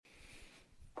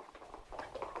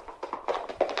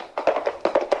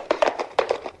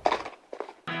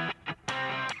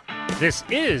This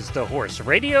is the Horse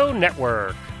Radio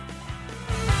Network.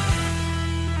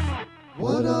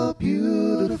 What a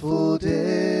beautiful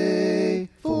day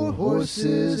for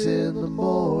horses in the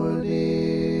morning.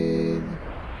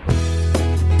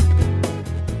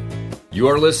 You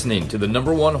are listening to the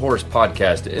number one horse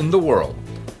podcast in the world.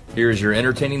 Here's your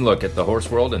entertaining look at the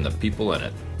horse world and the people in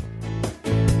it.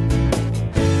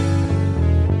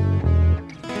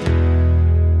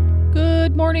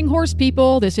 Good morning, horse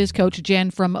people. This is Coach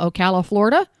Jen from Ocala,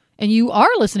 Florida, and you are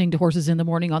listening to Horses in the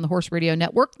Morning on the Horse Radio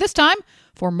Network, this time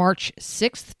for March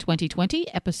 6th,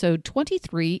 2020, episode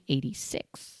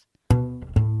 2386.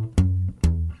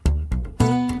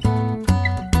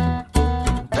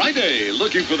 Friday,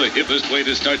 looking for the hippest way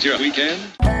to start your weekend?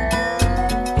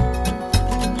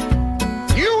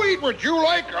 You eat what you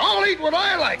like, I'll eat what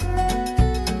I like.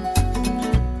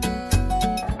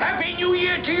 Happy New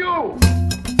Year to you!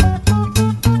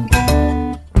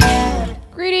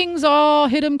 Greetings, all.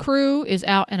 Hit 'em crew is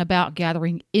out and about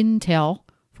gathering intel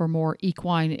for more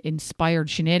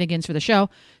equine-inspired shenanigans for the show,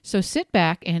 so sit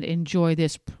back and enjoy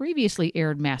this previously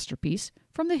aired masterpiece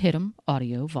from the Hit 'em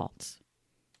Audio Vaults.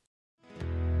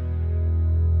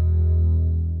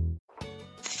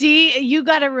 See, you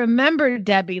got to remember,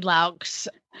 Debbie Laux,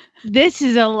 this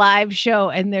is a live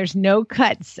show and there's no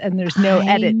cuts and there's no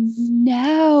edits.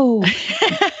 No.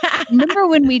 Remember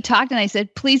when we talked and I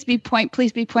said, please be point,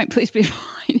 please be point, please be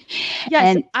point. Yes,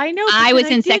 and I know. I was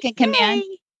in second command.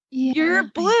 Yeah. You're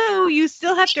blue. You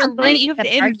still have to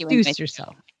introduce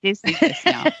yourself. This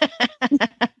now.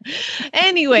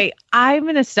 Anyway, I'm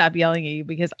going to stop yelling at you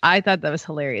because I thought that was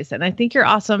hilarious. And I think you're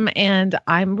awesome. And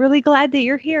I'm really glad that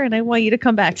you're here and I want you to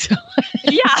come back. So,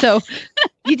 yeah. So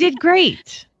you did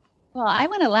great. Well, I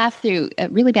want to laugh through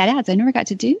really bad ads. I never got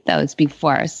to do those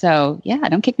before. So yeah,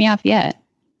 don't kick me off yet.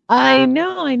 I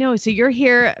know. So you're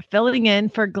here filling in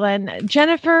for Glenn.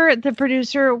 Jennifer, the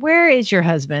producer, where is your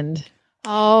husband?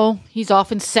 Oh, he's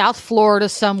off in South Florida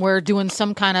somewhere doing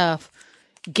some kind of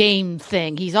game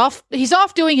thing. He's off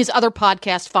doing his other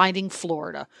podcast, Finding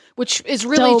Florida, which is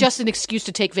really just an excuse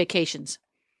to take vacations.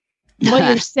 What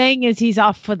you're saying is he's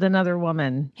off with another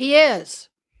woman. He is.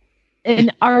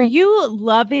 And are you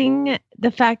loving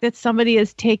the fact that somebody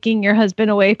is taking your husband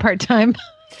away part-time?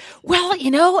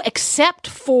 Well, except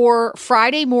for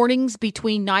Friday mornings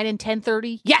between 9 and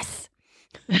 10:30. Yes.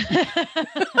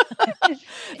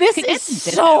 This is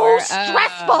so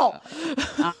stressful.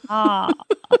 Well,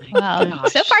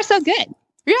 so far so good.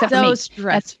 Yeah, so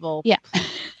stressful. Yeah.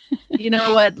 You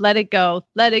know what? Let it go.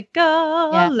 Let it go.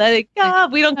 Yeah. Let it go.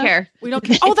 We don't care. We don't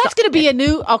care. Oh, that's going to be a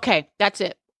new. Okay, that's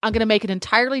it. I'm going to make an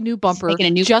entirely new bumper. Making a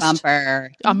new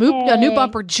bumper. A new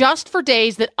bumper just for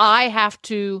days that I have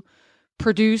to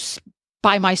produce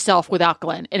by myself without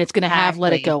Glenn, and it's going to have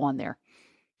Let It Go on there.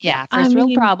 Yeah, first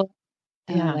real problem.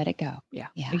 Yeah, let it go. Yeah.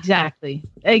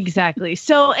 Exactly.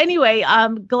 So anyway,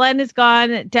 Glenn is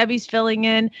gone. Debbie's filling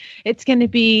in. It's going to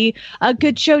be a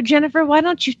good show. Jennifer, why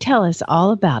don't you tell us all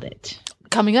about it?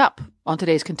 Coming up on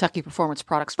today's Kentucky Performance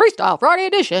Products Freestyle Friday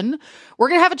edition, we're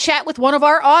going to have a chat with one of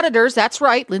our auditors. That's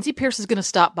right. Lindsay Pierce is going to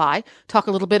stop by, talk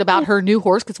a little bit about her new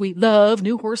horse, because we love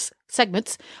new horse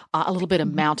segments, a little bit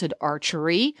of mounted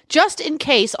archery, just in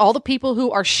case all the people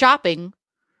who are shopping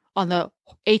on the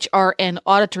HRN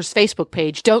Auditors Facebook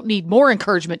page don't need more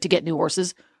encouragement to get new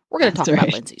horses. We're going to talk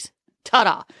about Lindsay's.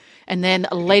 Ta-da. And then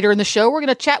later in the show, we're going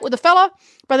to chat with a fella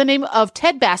by the name of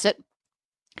Ted Bassett.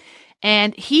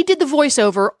 And he did the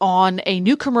voiceover on a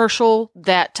new commercial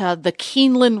that the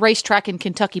Keeneland racetrack in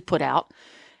Kentucky put out.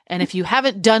 And if you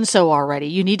haven't done so already,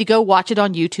 you need to go watch it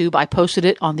on YouTube. I posted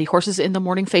it on the Horses in the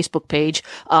Morning Facebook page.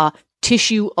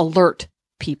 Tissue alert,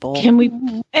 people. Can we?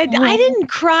 And I didn't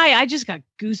cry. I just got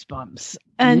goosebumps.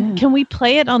 And can we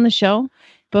play it on the show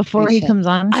before he comes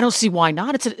on? I don't see why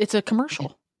not. It's a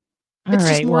commercial. All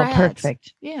right. Well,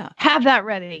 perfect. Yeah. Have that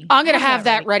ready. I'm going to have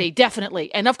that ready.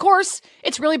 Definitely. And of course,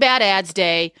 it's really bad ads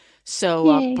day.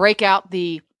 So break out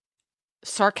the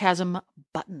sarcasm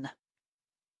button.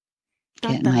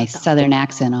 Get my southern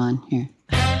accent on here.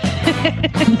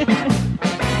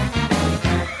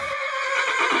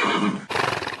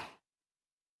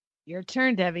 Your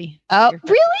turn, Debbie. Oh,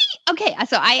 really? Okay.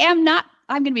 So I'm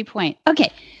going to be point.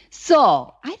 Okay.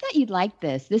 So I thought you'd like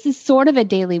this. This is sort of a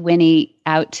daily whinny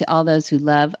out to all those who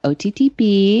love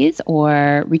OTTPs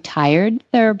or retired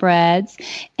thoroughbreds,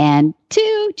 and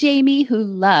to Jamie, who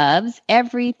loves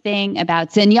everything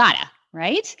about Zenyatta,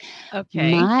 right?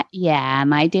 Okay.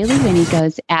 My daily whinny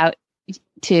goes out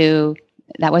to,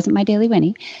 that wasn't my daily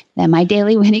whinny. Then my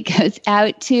daily whinny goes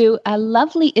out to a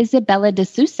lovely Isabella de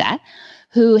Sousa,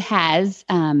 who has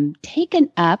taken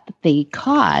up the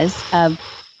cause of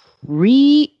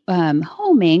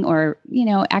homing or,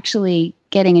 actually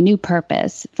getting a new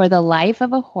purpose for the life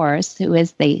of a horse who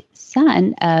is the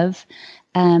son of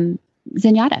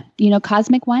Zenyatta.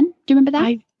 Cosmic One? Do you remember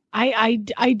that?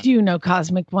 I do know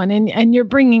Cosmic One, and you're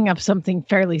bringing up something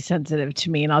fairly sensitive to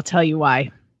me, and I'll tell you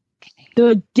why. Okay.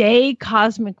 The day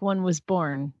Cosmic One was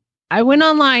born, I went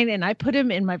online and I put him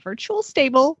in my virtual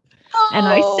stable, and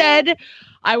I said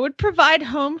I would provide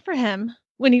home for him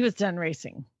when he was done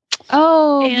racing.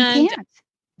 Oh, and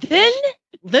then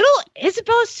little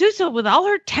Isabella Sousa, with all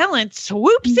her talent,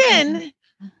 swoops in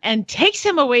and takes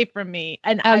him away from me.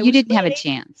 And you didn't have a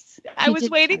chance. I was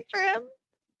waiting for him.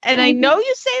 And I know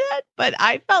you say that, but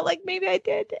I felt like maybe I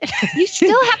did. You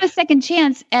still have a second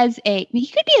chance he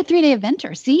could be a 3-day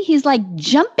eventer. See, he's like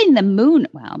jumping the moon.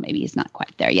 Well, maybe he's not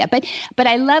quite there yet, but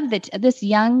I love that this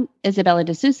young Isabella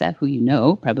de Sousa,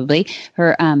 who probably,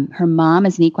 her mom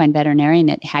is an equine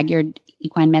veterinarian at Hagyard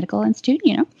Equine Medical Institute,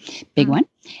 big one.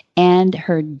 And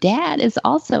her dad is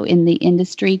also in the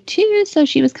industry too. So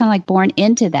she was kind of like born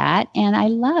into that. And I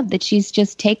love that she's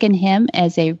just taken him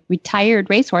as a retired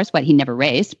racehorse. He never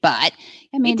raced, but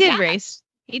I mean, he did race.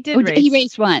 He did race. He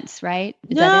raced once, right?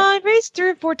 I raced 3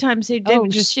 or 4 times. He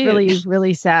did just really,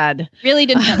 really sad. Really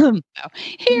didn't want to.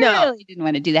 He really didn't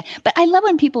want to do that. But I love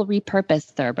when people repurpose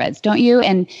thoroughbreds, don't you?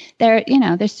 And they're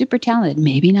super talented.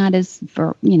 Maybe not as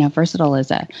versatile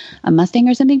as a Mustang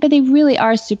or something, but they really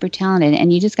are super talented.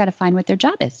 And you just got to find what their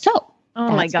job is. So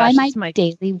that's why my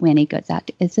daily Winnie goes out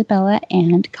to Isabella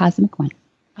and Cosmic One.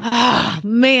 Oh,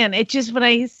 man, it just, when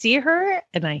I see her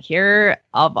and I hear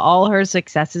of all her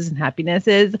successes and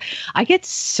happinesses, I get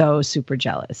so super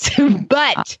jealous.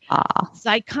 But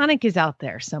Iconic is out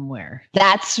there somewhere.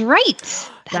 That's right.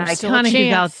 Iconic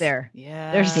is out there.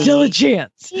 Yeah. There's still a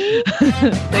chance. There's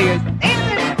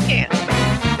a chance.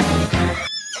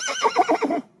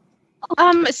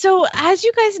 So as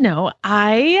you guys know,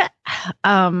 I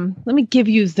let me give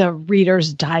you the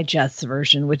Reader's Digest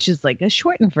version, which is like a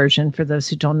shortened version for those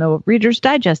who don't know what Reader's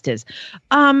Digest is.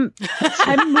 I'm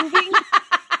moving.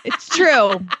 It's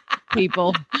true,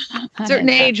 people. Certain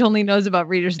age only knows about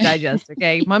Reader's Digest.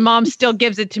 Okay, my mom still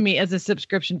gives it to me as a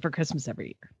subscription for Christmas every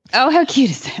year. Oh, how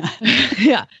cute is that?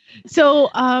 Yeah. So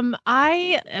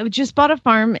I just bought a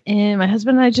farm my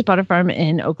husband and I just bought a farm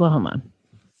in Oklahoma.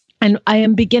 And I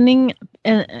am beginning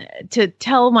to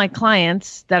tell my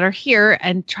clients that are here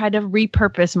and try to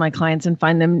repurpose my clients and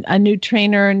find them a new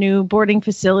trainer, a new boarding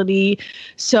facility.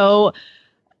 So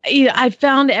I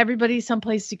found everybody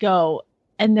someplace to go.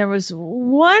 And there was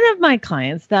one of my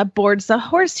clients that boards the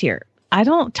horse here. I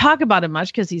don't talk about him much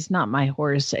because he's not my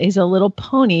horse. He's a little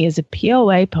pony. He's a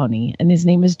POA pony. And his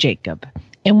name is Jacob.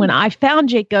 And when I found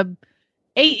Jacob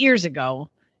 8 years ago,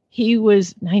 he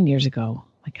was 9 years ago.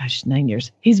 My gosh, 9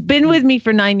 years. He's been with me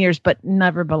for 9 years, but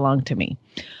never belonged to me.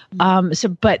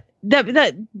 But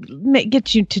that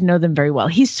gets you to know them very well.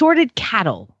 He sorted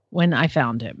cattle when I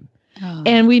found him. Oh.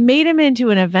 And we made him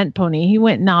into an event pony. He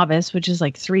went novice, which is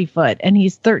like 3 foot, and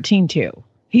he's 13 too.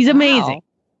 He's amazing.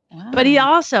 Wow. But he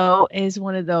also is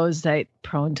one of those that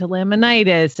prone to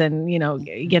laminitis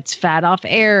and, gets fat off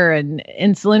air and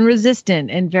insulin resistant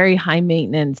and very high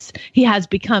maintenance. He has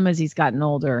become, as he's gotten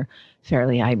older,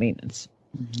 fairly high maintenance.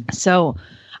 Mm-hmm. So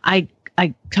I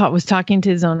was talking to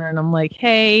his owner and I'm like,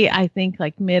 hey, I think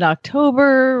like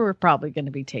mid-October, we're probably going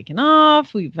to be taking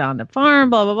off. We found a farm,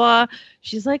 blah, blah, blah.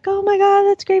 She's like, oh my God,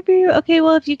 that's great for you. Okay,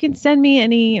 well, if you can send me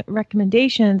any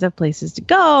recommendations of places to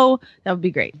go, that would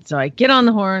be great. So I get on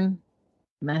the horn,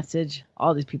 message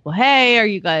all these people. Hey, are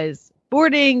you guys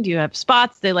boarding? Do you have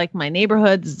spots? They like my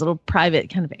neighborhood, this little private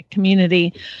kind of a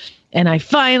community. And I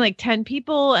find like 10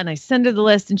 people and I send her the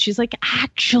list and she's like,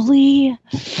 actually,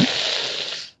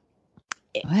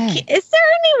 is there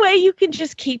any way you can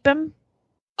just keep him?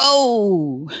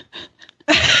 Oh,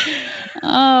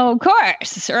 of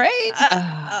course. Right.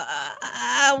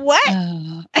 What?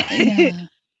 Yeah.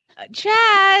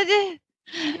 Chad,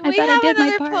 we have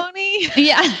another pony.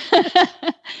 Yeah.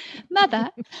 Mother.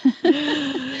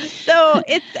 So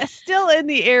it's still in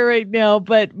the air right now,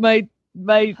 but my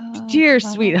dear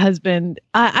sweet husband,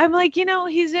 I'm like,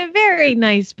 he's a very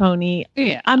nice pony.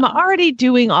 Yeah. I'm already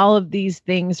doing all of these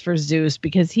things for Zeus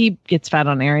because he gets fat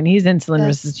on air and he's insulin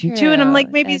resistant too. And I'm like,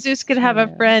 maybe Zeus could have a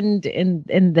friend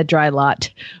in the dry lot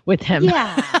with him.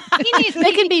 Yeah.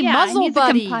 They can be muzzle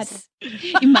buddies.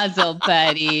 Muzzle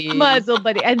buddy.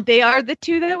 And they are the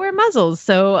two that wear muzzles.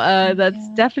 So that's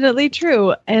definitely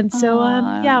true. And so,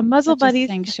 muzzle buddies.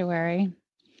 Sanctuary.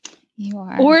 You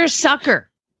are. Or sucker.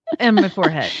 On my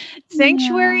forehead.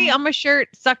 Sanctuary on my shirt,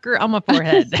 sucker on my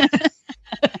forehead.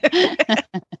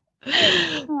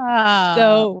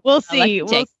 So we'll see.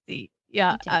 We'll see.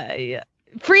 Yeah.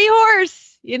 free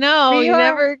horse. You know, Free you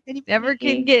horse. never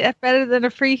can get better than a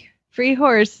free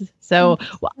horse. So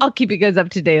I'll keep you guys up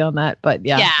to date on that. But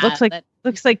yeah,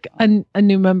 looks like a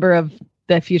new member of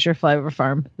the future Flyover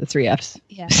Farm, the 3Fs.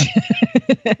 Yeah.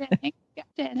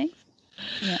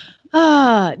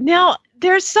 Yeah. Now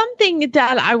there's something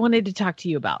that I wanted to talk to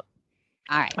you about.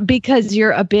 All right. Because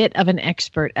you're a bit of an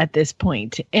expert at this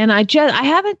point. And I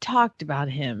haven't talked about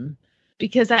him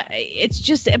because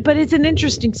it's an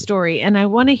interesting story and I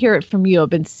want to hear it from you. I've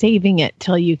been saving it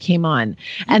till you came on.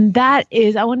 And that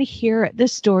is, I want to hear the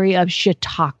story of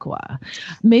Chautauqua.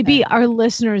 Maybe our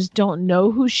listeners don't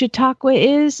know who Chautauqua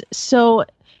is. So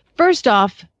first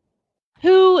off,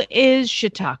 who is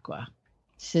Chautauqua?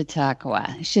 Chautauqua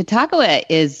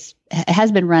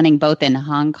has been running both in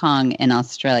Hong Kong and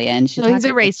Australia. And so he's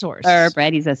a racehorse.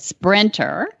 Right? He's a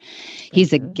sprinter.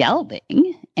 He's a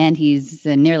gelding, and he's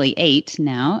nearly 8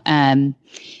 now. And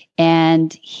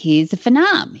he's a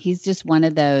phenom. He's just one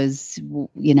of those,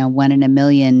 1 in a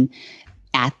million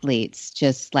athletes,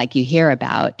 just like you hear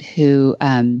about, who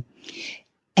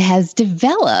has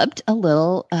developed a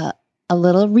little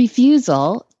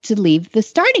refusal to leave the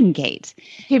starting gate.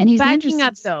 Okay, and he's backing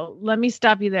up though. Let me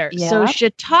stop you there. Yeah. So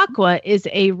Chautauqua is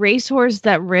a racehorse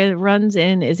that runs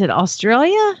in, is it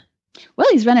Australia? Well,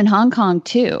 he's running Hong Kong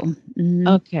too. Mm-hmm.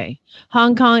 Okay.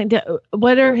 Hong Kong.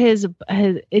 What are his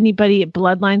anybody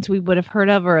bloodlines we would have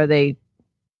heard of, or are they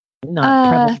not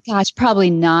prevalent? Gosh, probably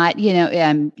not.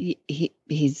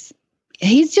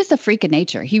 He's just a freak of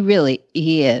nature.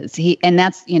 He is. And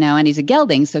that's, and he's a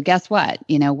gelding. So guess what?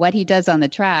 What he does on the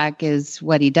track is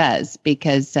what he does,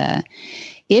 because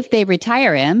if they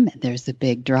retire him, there's a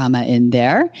big drama in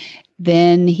there.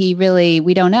 Then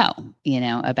we don't know,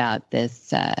 about this,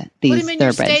 these Put him in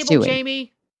your thoroughbreds, stable,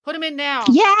 Jamie. Put him in now.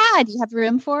 Yeah. Do you have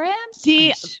room for him?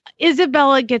 See,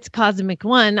 Isabella gets Cosmic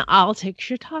 1. I'll take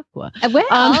Chautauqua.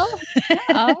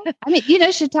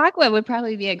 Chautauqua would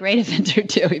probably be a great eventer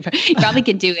too. He probably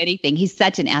can do anything. He's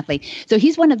such an athlete. So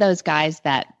he's one of those guys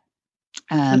that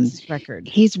what's his record?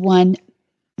 He's won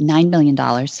 $9 million.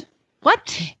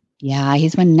 What? Yeah,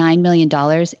 he's won $9 million,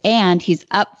 and he's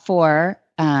up for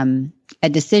a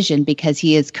decision because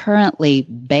he is currently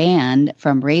banned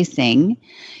from racing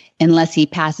unless he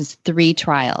passes 3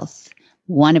 trials,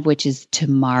 one of which is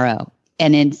tomorrow.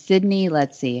 And in Sydney,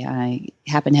 let's see, I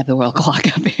happen to have the world clock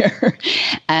up here.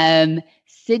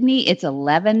 Sydney, it's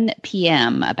 11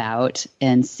 p.m. about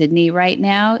in Sydney right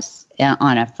now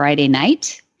on a Friday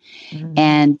night. Mm-hmm.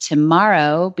 And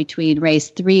tomorrow, between race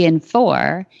 3 and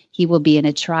 4, he will be in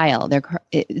a trial.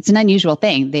 It's an unusual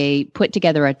thing. They put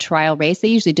together a trial race. They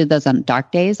usually do those on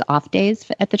dark days, off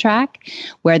days at the track,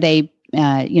 where they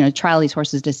trial these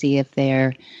horses to see if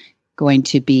they're going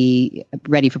to be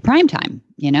ready for prime time,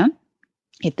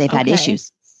 if they've had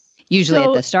issues, usually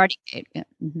at the starting gate. Yeah.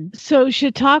 Mm-hmm. So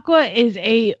Chautauqua is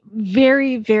a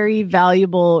very, very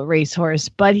valuable racehorse,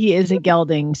 but he is a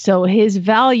gelding. So his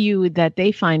value that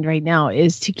they find right now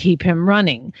is to keep him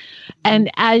running. And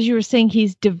as you were saying,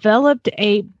 he's developed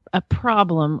a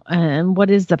problem. And what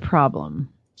is the problem?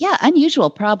 Yeah, unusual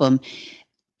problem.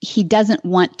 He doesn't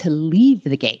want to leave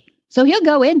the gate. So he'll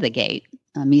go in the gate.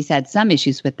 He's had some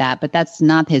issues with that, but that's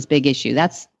not his big issue.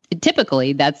 That's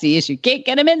the issue. Can't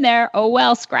get him in there. Oh,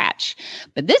 well, scratch.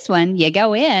 But this one, you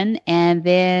go in and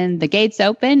then the gate's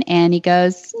open and he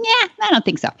goes, yeah, I don't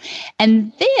think so.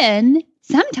 And then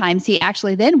sometimes he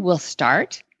actually then will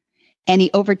start and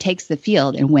he overtakes the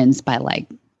field and wins by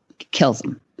kills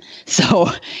him. So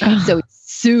he's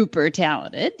super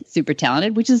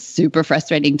talented, which is super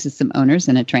frustrating to some owners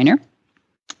and a trainer.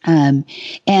 And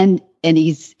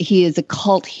he is a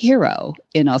cult hero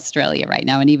in Australia right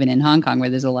now, and even in Hong Kong where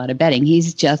there's a lot of betting.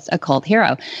 He's just a cult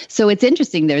hero. So it's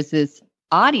interesting. There's this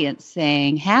audience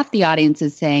saying, half the audience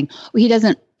is saying,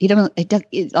 well,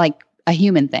 it's like a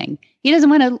human thing. He doesn't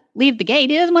want to leave the gate.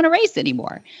 He doesn't want to race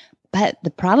anymore. But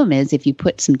the problem is if you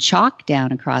put some chalk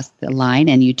down across the line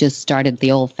and you just started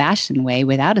the old-fashioned way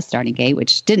without a starting gate,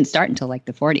 which didn't start until the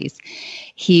 40s,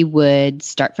 he would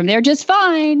start from there just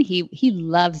fine. He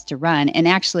loves to run. And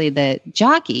actually the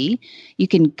jockey, you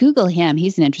can Google him.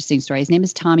 He's an interesting story. His name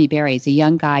is Tommy Berry. He's a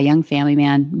young guy, young family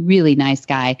man, really nice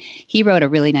guy. He wrote a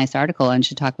really nice article on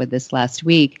Chautauqua this last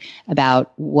week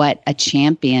about what a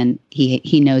champion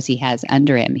he knows he has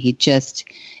under him. He just,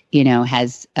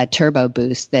 has a turbo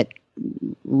boost that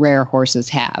rare horses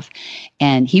have,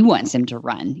 and he wants him to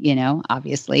run,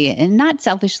 obviously, and not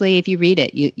selfishly. If you read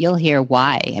it, you'll hear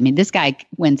why. I mean, this guy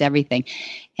wins everything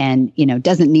and,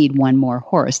 doesn't need one more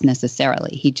horse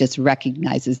necessarily. He just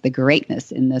recognizes the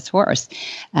greatness in this horse.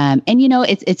 And,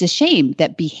 it's a shame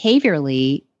that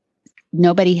behaviorally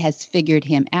nobody has figured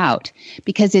him out,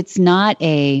 because it's not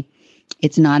a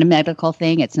medical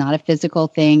thing. It's not a physical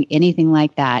thing, anything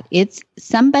like that. It's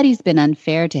somebody's been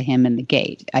unfair to him in the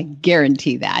gate. I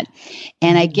guarantee that.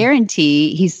 And I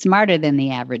guarantee he's smarter than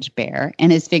the average bear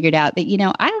and has figured out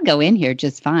that, I'll go in here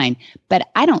just fine, but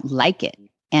I don't like it.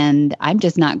 And I'm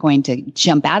just not going to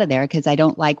jump out of there because I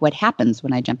don't like what happens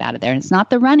when I jump out of there. And it's not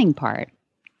the running part.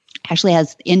 It actually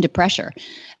has into pressure.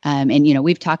 And,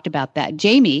 we've talked about that.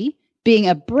 Jamie, being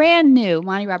a brand new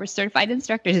Monty Roberts certified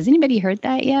instructor. Has anybody heard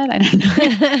that yet? I don't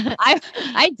know.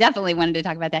 I definitely wanted to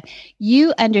talk about that.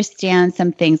 You understand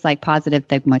some things like positive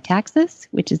thigmotaxis,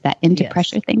 which is that into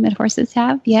pressure thing that horses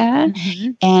have. Yeah.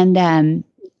 Mm-hmm. And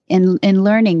in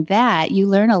learning that, you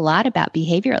learn a lot about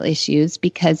behavioral issues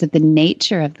because of the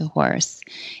nature of the horse.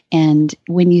 And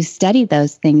when you study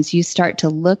those things, you start to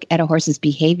look at a horse's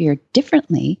behavior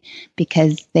differently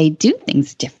because they do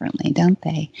things differently, don't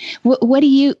they? What do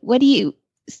you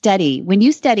study? When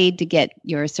you studied to get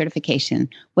your certification,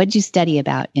 what did you study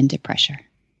about into pressure?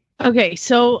 Okay,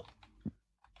 so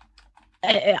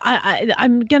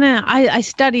I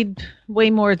studied way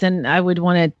more than I would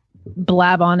want to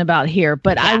blab on about here,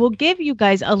 but I will give you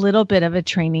guys a little bit of a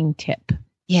training tip.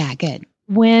 Yeah, good.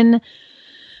 When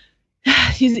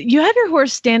you have your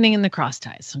horse standing in the cross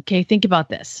ties, okay, think about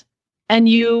this. And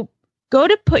you go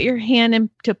to put your hand in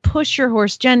to push your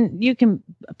horse. Jen, you can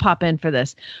pop in for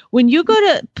this. When you go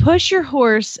to push your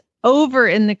horse over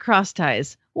in the cross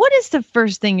ties, what is the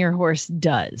first thing your horse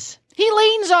does? He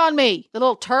leans on me, the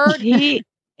little turd. He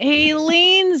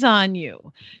leans on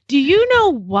you. Do you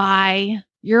know why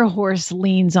your horse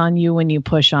leans on you when you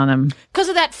push on him? Because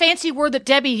of that fancy word that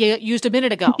Debbie used a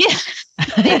minute ago. Yeah.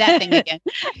 Say that thing again.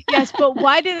 Yes, but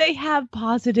why do they have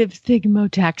positive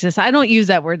thigmotaxis? I don't use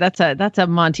that word. That's a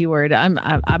Monty word. I'm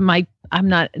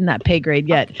not in that pay grade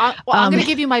yet. I'm going to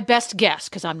give you my best guess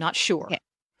because I'm not sure.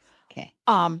 Okay.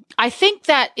 I think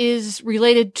that is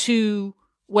related to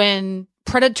when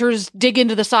predators dig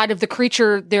into the side of the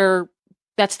creature.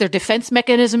 That's their defense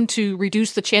mechanism to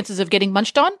reduce the chances of getting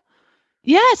munched on.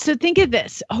 Yeah, so think of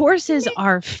this. Horses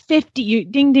are 50,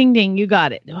 ding, ding, ding, you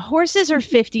got it. Horses are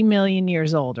 50 million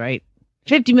years old, right?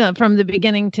 50 million from the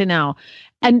beginning to now.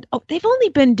 And they've only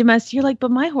been domesticated. You're like,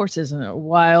 but my horse isn't a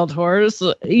wild horse.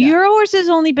 Yeah. Your horse has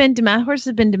only been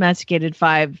domesticated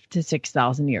 5,000 to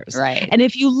 6,000 years. Right. And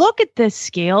if you look at this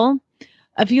scale,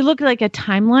 if you look at like a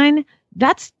timeline,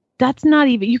 that's not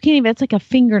even, you can't even, it's like a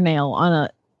fingernail on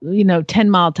a,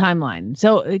 10-mile timeline.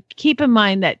 So keep in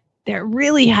mind that they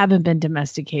really haven't been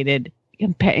domesticated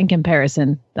in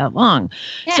comparison that long.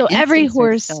 Yeah, so every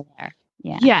horse, still there.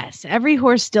 Yeah. Yes, every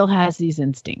horse still has these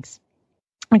instincts.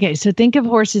 Okay, so think of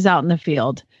horses out in the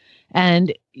field,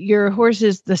 and your horse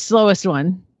is the slowest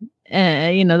one.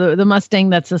 The Mustang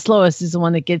that's the slowest is the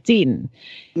one that gets eaten.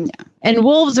 Yeah. And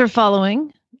wolves are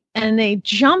following, and they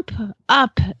jump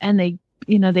up, and they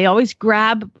always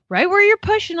grab right where you're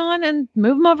pushing on and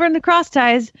move them over in the cross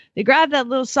ties. They grab that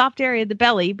little soft area of the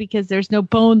belly because there's no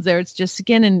bones there. It's just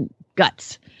skin and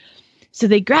guts. So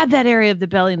they grab that area of the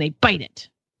belly and they bite it.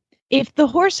 If the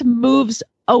horse moves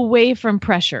away from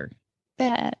pressure,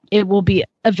 it will be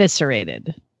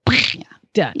eviscerated. Yeah.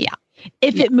 Done. Yeah.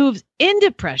 If it moves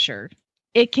into pressure,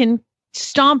 it can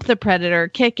stomp the predator,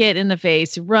 kick it in the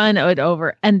face, run it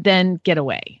over, and then get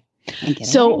away.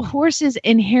 So horses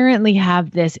inherently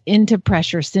have this into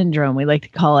pressure syndrome, we like to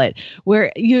call it,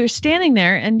 where you're standing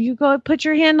there and you go put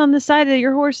your hand on the side of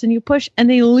your horse and you push and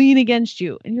they lean against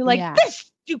you. And you're like,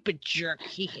 this stupid jerk,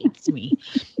 he hates me.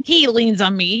 He leans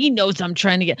on me. He knows I'm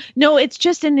trying to get. No, it's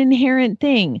just an inherent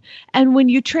thing. And when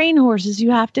you train horses,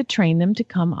 you have to train them to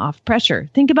come off pressure.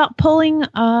 Think about pulling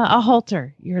a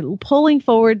halter. You're pulling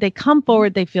forward. They come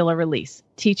forward. They feel a release,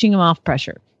 teaching them off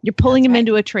pressure. You're pulling them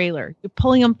into a trailer. You're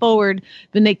pulling them forward.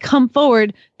 When they come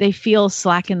forward, they feel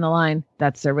slack in the line.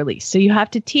 That's their release. So you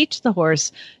have to teach the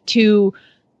horse to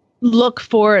look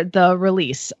for the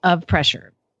release of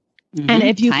pressure. Mm-hmm. And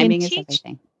if you timing can teach, is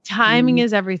everything. Timing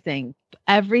is everything.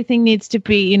 Everything needs to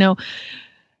be,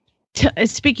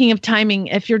 speaking of timing,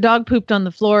 if your dog pooped on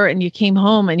the floor and you came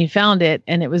home and you found it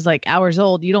and it was like hours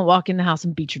old, you don't walk in the house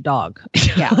and beat your dog.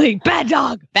 Yeah. Like, bad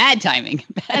dog. Bad timing.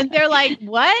 And they're like,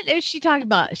 what is she talking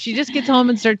about? She just gets home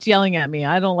and starts yelling at me.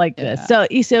 I don't like this.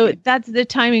 So that's the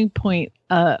timing point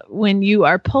when you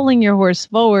are pulling your horse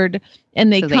forward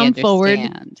and they come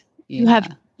forward. You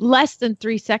have less than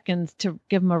 3 seconds to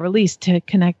give them a release to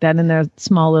connect that in their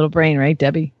small little brain. Right,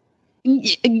 Debbie?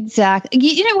 Exactly.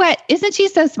 You know what? Isn't she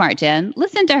so smart, Jen?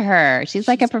 Listen to her. She's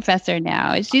like a professor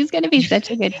now. She's going to be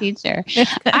such a good teacher.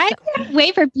 I can't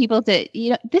wait for people to,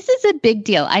 this is a big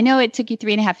deal. I know it took you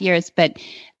 3.5 years, but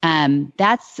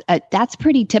that's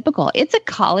pretty typical. It's a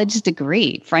college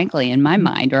degree, frankly, in my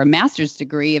mind, or a master's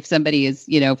degree if somebody is,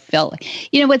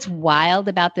 what's wild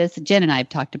about this, Jen and I have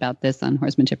talked about this on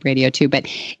Horsemanship Radio too, but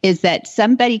is that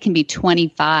somebody can be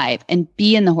 25 and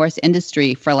be in the horse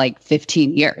industry for like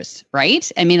 15 years,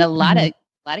 right? I mean, a lot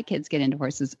of kids get into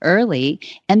horses early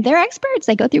and they're experts.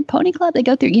 They go through pony club. They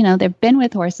go through, they've been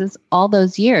with horses all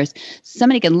those years.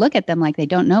 Somebody can look at them like they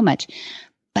don't know much.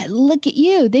 But look at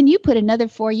you. Then you put another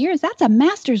 4 years. That's a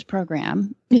master's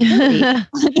program really,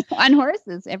 on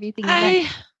horses. Everything. I'm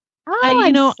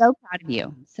so proud of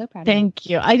you. So proud of you. Thank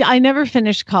you. I never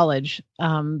finished college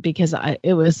because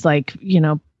it was like,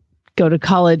 go to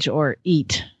college or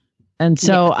eat. And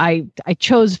so I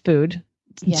chose food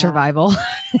and survival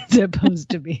as opposed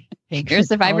to be. You're a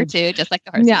survivor too, just like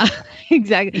the horse. Yeah,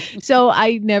 exactly. So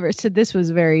this was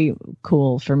very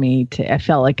cool for me I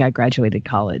felt like I graduated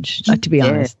college, to be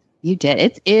honest. You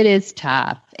did. It is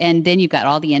tough. And then you've got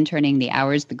all the interning, the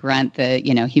hours, the grunt, the,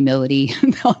 humility,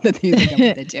 all the things that come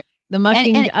with it too. The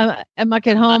mucking, I muck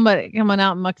at home, but coming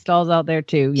out and muck stalls out there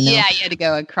too. Yeah, you had to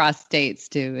go across states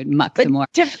to muck some more.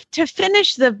 To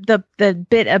finish the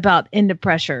bit about into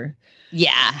pressure.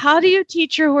 Yeah. How do you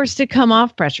teach your horse to come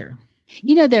off pressure?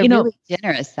 They're really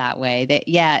generous that way.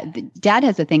 Dad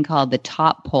has a thing called the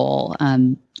top pole,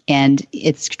 and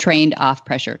it's trained off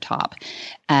pressure top.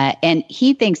 And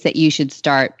he thinks that you should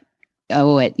start,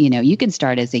 you can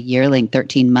start as a yearling,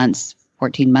 13 months,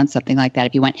 14 months, something like that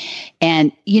if you want.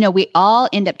 And, we all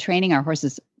end up training our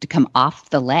horses to come off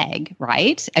the leg,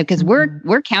 right? Because we're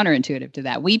counterintuitive to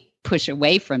that. We push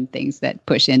away from things that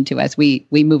push into us. We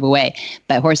move away,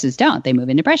 but horses don't. They move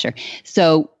into pressure.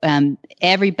 So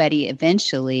everybody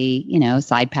eventually,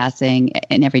 side passing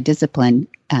in every discipline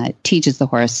teaches the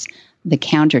horse the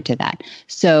counter to that.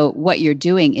 So what you're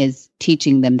doing is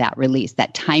teaching them that release,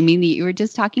 that timing that you were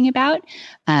just talking about.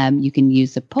 You can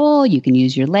use a pull, you can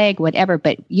use your leg, whatever,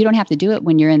 but you don't have to do it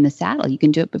when you're in the saddle. You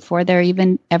can do it before they're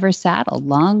even ever saddled,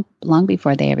 long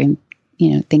before they ever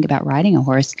think about riding a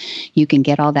horse. You can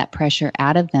get all that pressure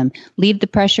out of them. Leave the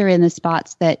pressure in the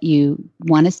spots that you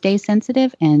want to stay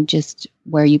sensitive, and just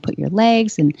where you put your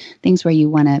legs and things where you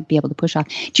want to be able to push off.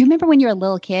 Do you remember when you were a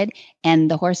little kid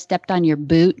and the horse stepped on your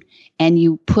boot and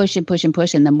you push and push and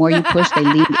push, and the more you push, they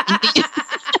lean into you?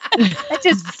 That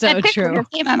just so true. Just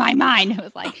came in my mind. It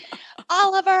was like,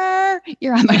 Oliver,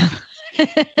 you're on my.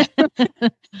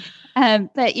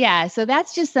 But yeah, so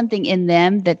that's just something in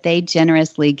them that they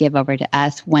generously give over to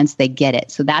us once they get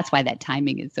it. So that's why that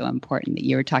timing is so important that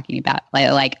you were talking about.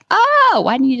 Like, oh,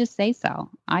 why didn't you just say so?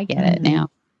 I get it now.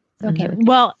 It's okay.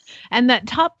 Well, and that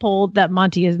top pole that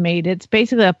Monty has made, it's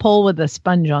basically a pole with a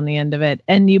sponge on the end of it.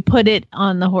 And you put it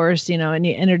on the horse, and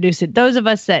you introduce it. Those of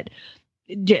us that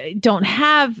don't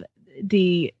have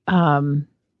the,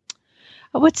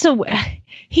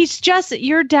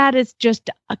 your dad is just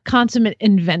a consummate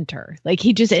inventor. Like,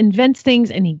 he just invents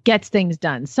things and he gets things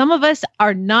done. Some of us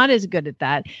are not as good at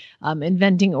that,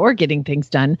 inventing or getting things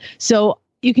done. So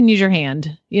you can use your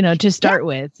hand, to start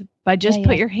with, but just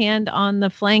put your hand on the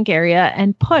flank area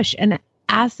and push and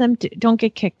ask them to don't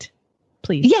get kicked,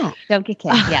 please. Yeah. Don't get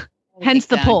kicked. Yeah. Hence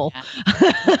the pull.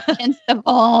 Yeah. Hence the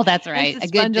pull. That's right. A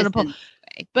good distance.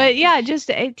 But yeah, just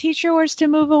teach your horse to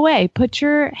move away. Put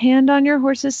your hand on your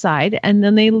horse's side, and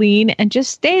then they lean, and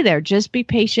just stay there. Just be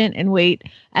patient and wait.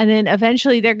 And then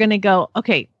eventually they're going to go,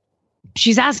 okay,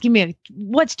 she's asking me,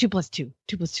 what's 2 + 2?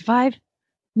 2 + 2, 5,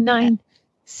 9,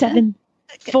 7,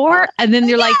 4. And then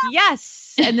you're like,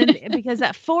 yes. And then because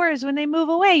that 4 is when they move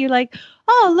away, you're like,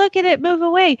 oh, look at it move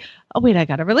away. Oh, wait, I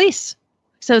got to release.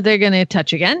 So they're going to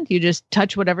touch again. You just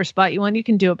touch whatever spot you want. You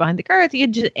can do it behind the girth. You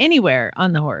can just anywhere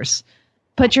on the horse.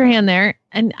 Put your hand there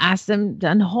and ask them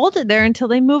and hold it there until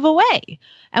they move away.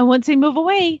 And once they move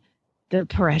away, the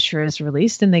pressure is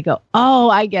released and they go, oh,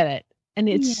 I get it. And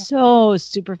it's so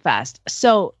super fast.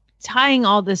 So tying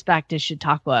all this back to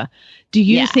Chautauqua, do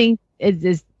you think,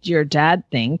 is your dad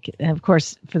think, and of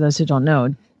course, for those who don't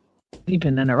know, you've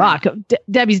been in Iraq,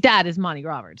 Debbie's dad is Monty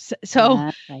Roberts.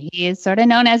 So he is sort of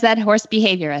known as that horse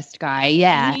behaviorist guy.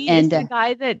 Yeah. He is the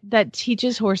guy that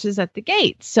teaches horses at the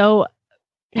gate. So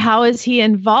how is he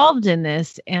involved in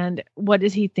this, and what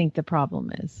does he think the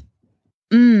problem is?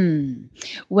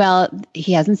 Well,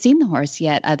 he hasn't seen the horse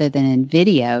yet other than in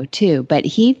video too, but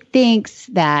he thinks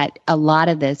that a lot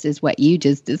of this is what you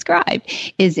just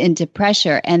described, is into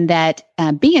pressure, and that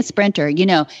being a sprinter,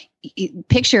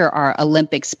 picture our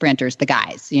Olympic sprinters, the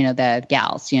guys, the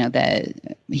gals, the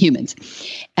humans.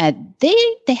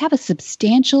 They have a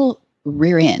substantial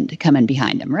rear end coming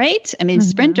behind them, right? I mean,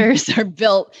 sprinters are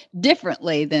built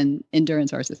differently than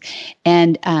endurance horses.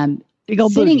 And big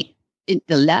old sitting booty. in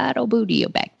the little booty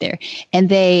back there. And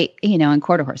they, and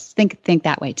quarter horse, think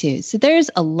that way too. So there's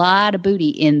a lot of booty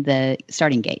in the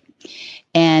starting gate.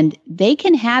 And they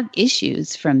can have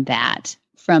issues from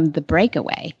the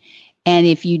breakaway. And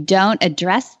if you don't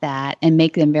address that and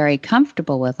make them very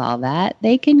comfortable with all that,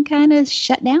 they can kind of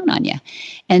shut down on you.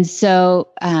 And so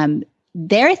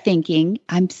they're thinking,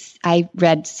 I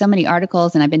read so many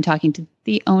articles, and I've been talking to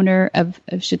the owner of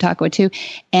Chautauqua too,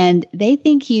 and they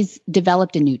think he's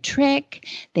developed a new trick.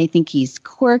 They think he's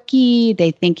quirky.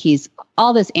 They think he's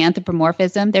all this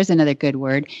anthropomorphism. There's another good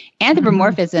word.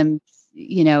 Anthropomorphism,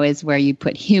 is where you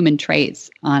put human traits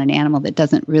on an animal that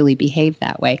doesn't really behave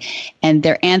that way. And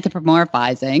they're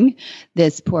anthropomorphizing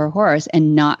this poor horse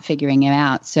and not figuring him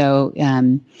out. So,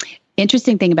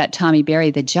 interesting thing about Tommy Berry,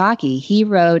 the jockey, he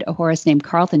rode a horse named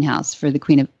Carlton House for the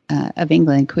Queen of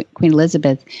England, Queen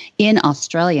Elizabeth, in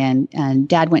Australia. And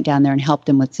Dad went down there and helped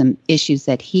him with some issues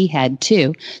that he had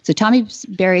too. So Tommy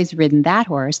Berry's ridden that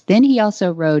horse. Then he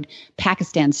also rode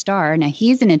Pakistan Star. Now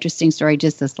he's an interesting story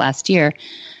just this last year.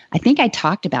 I think I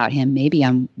talked about him maybe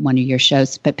on one of your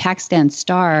shows, but Pakistan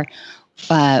Star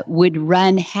would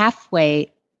run halfway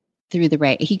through the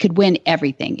race. He could win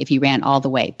everything if he ran all the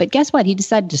way. But guess what? He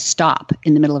decided to stop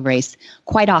in the middle of a race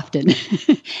quite often.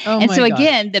 And so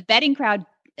again, the betting crowd,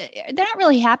 they're not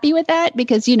really happy with that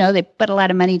because, they put a lot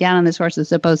of money down on this horse that's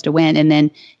supposed to win. And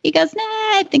then he goes, nah,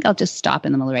 I think I'll just stop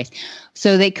in the middle of the race.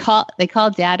 So they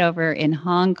called Dad over in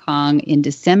Hong Kong in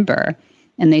December.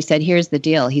 And they said, here's the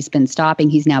deal. He's been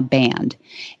stopping. He's now banned.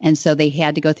 And so they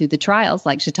had to go through the trials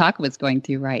like Chautauqua was going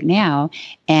through right now.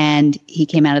 And he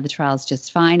came out of the trials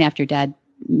just fine after Dad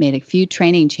made a few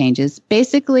training changes.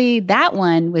 Basically, that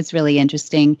one was really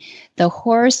interesting. The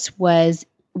horse was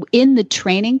in the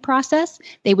training process.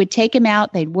 They would take him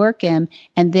out, they'd work him,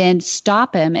 and then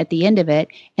stop him at the end of it,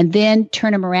 and then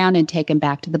turn him around and take him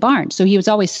back to the barn. So he was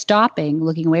always stopping,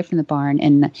 looking away from the barn,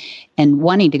 and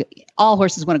wanting to. All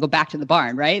horses want to go back to the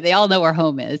barn, right? They all know where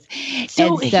home is.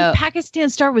 So Pakistan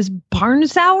Star was barn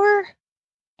sour?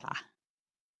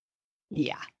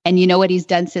 Yeah. And you know what he's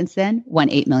done since then? Won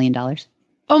 $8 million.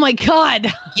 Oh my God.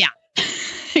 Yeah.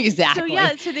 Exactly.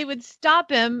 So they would stop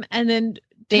him and then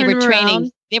They were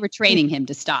training him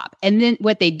to stop. And then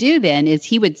what they do then is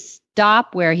he would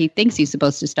stop where he thinks he's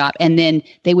supposed to stop. And then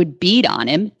they would beat on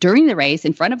him during the race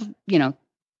in front of,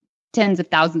 tens of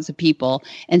thousands of people.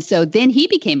 And so then he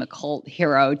became a cult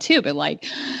hero too. But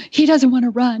he doesn't want to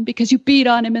run because you beat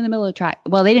on him in the middle of the track.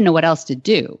 Well, they didn't know what else to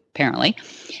do, apparently.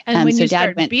 And when you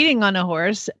start beating on a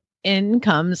horse, in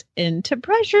comes into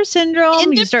pressure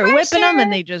syndrome. You start whipping them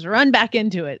and they just run back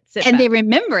into it. And they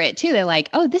remember it too. They're like,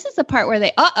 oh, this is the part where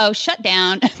they, shut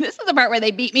down. This is the part where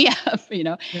they beat me up,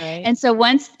 Right. And so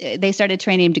once they started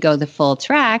training him to go the full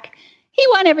track, he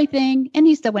won everything and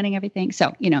he's still winning everything.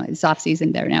 So, it's off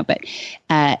season there now. But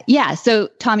so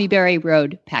Tommy Berry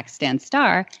rode Pakistan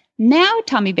Star. Now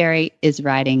Tommy Berry is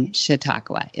riding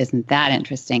Chautauqua. Isn't that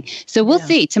interesting? So we'll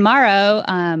see tomorrow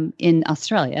in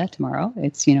Australia. Tomorrow,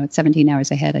 it's 17 hours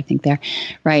ahead, I think there.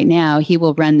 Right now, he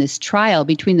will run this trial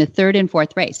between the third and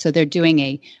fourth race. So they're doing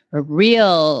a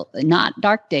real, not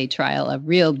dark day trial, a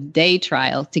real day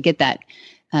trial to get that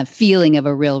feeling of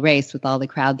a real race with all the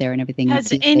crowd there and everything.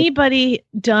 Has anybody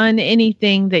done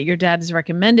anything that your dad has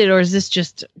recommended, or is this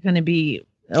just going to be?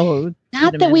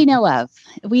 Not that we know of.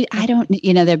 I don't,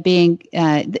 they're being,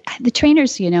 the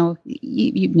trainers,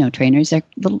 trainers are a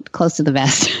little close to the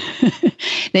vest.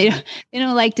 They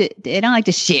don't like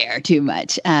to share too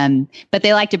much. But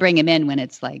they like to bring him in when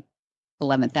it's like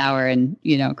 11th hour and,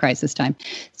 crisis time.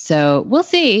 So we'll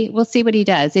see what he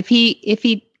does. If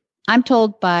he, I'm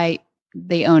told by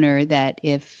the owner that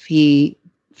if he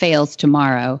fails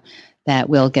tomorrow, that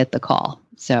we'll get the call.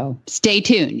 So stay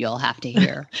tuned. You'll have to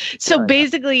hear. So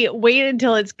basically wait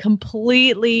until it's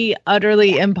completely,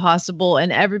 utterly impossible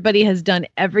and everybody has done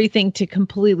everything to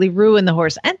completely ruin the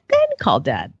horse and then call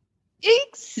Dad.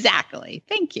 Exactly.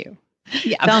 Thank you.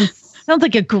 Yeah. Sounds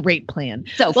like a great plan.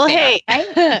 So fair,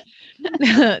 hey,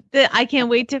 I can't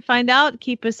wait to find out.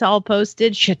 Keep us all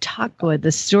posted. Chautauqua,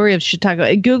 the story of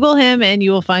Chautauqua. Google him and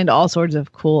you will find all sorts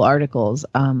of cool articles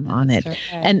on it. Right.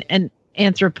 And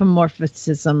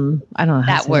anthropomorphism. I don't know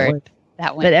how that to say word.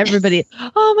 That one. But everybody,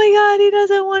 oh my God, he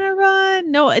doesn't want to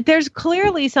run. No, there's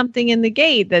clearly something in the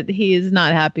gate that he is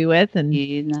not happy with, and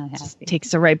he's not happy.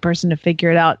 Takes the right person to figure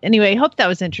it out. Anyway, hope that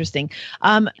was interesting.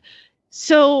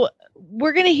 So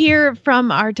we're going to hear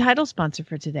from our title sponsor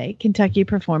for today, Kentucky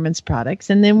Performance Products.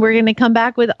 And then we're going to come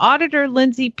back with Auditor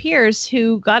Lindsay Pierce,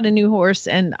 who got a new horse.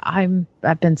 And I've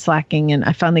been slacking, and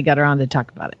I finally got her on to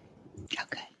talk about it.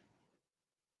 Okay.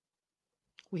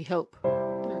 We hope. There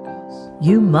it goes.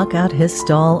 You muck out his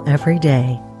stall every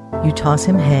day. You toss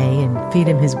him hay and feed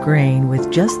him his grain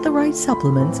with just the right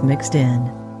supplements mixed in.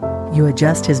 You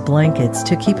adjust his blankets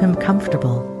to keep him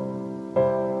comfortable.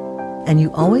 And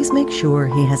you always make sure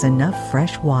he has enough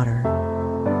fresh water.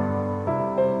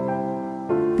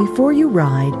 Before you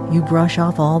ride, you brush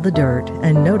off all the dirt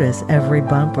and notice every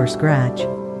bump or scratch.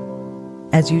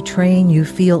 As you train, you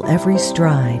feel every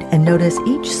stride and notice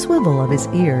each swivel of his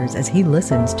ears as he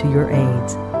listens to your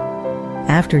aids.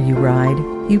 After you ride,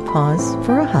 you pause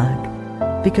for a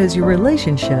hug, because your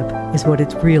relationship is what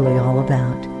it's really all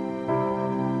about.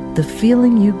 The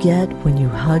feeling you get when you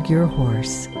hug your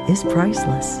horse is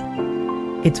priceless.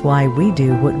 It's why we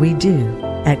do what we do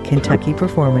at Kentucky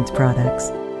Performance Products.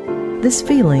 This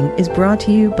feeling is brought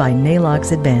to you by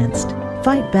Nalox Advanced.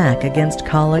 Fight back against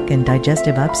colic and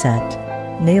digestive upset.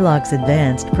 Nalox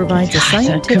Advanced provides a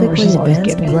scientifically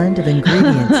advanced blend of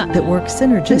ingredients that work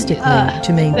synergistically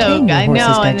to maintain your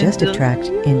horse's digestive tract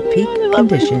in peak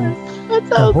condition.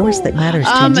 The horse that matters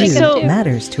to you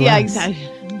matters to us. Yeah, exactly.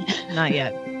 Not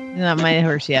yet. Not my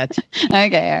horse yet.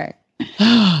 Okay, all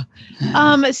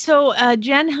right. So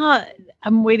Jen,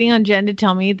 I'm waiting on Jen to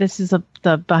tell me. This is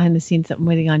the behind the scenes. I'm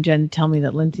waiting on Jen to tell me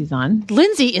that Lindsay's on.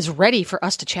 Lindsay is ready for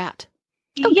us to chat.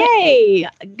 Yay!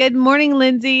 Good morning,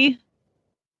 Lindsay.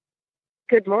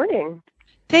 Good morning.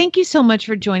 Thank you so much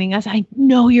for joining us. I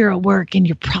know you're at work and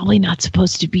you're probably not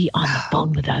supposed to be on the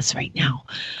phone with us right now.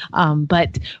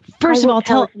 But first of all,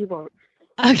 tell you won't.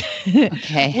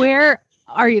 Okay. Where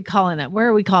are you calling it? Where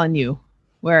are we calling you?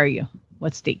 Where are you?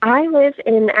 What state? I live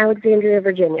in Alexandria,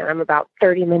 Virginia. I'm about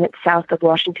 30 minutes south of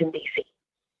Washington, D.C.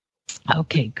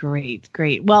 Okay,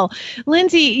 great. Well,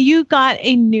 Lindsay, you got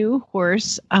a new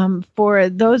horse. For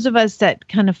those of us that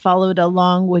kind of followed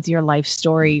along with your life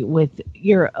story with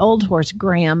your old horse,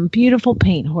 Graham, beautiful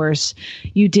paint horse,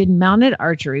 you did mounted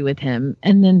archery with him.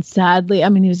 And then sadly,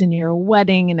 he was in your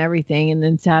wedding and everything, and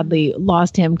then sadly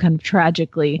lost him kind of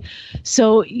tragically.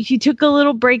 So you took a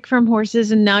little break from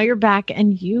horses, and now you're back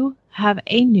and you have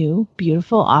a new,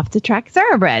 beautiful off-the-track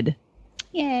thoroughbred.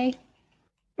 Yay.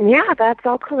 Yeah, that's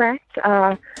all correct.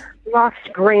 Lost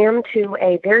Graham to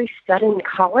a very sudden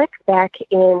colic back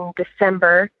in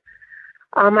December.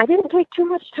 I didn't take too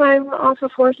much time off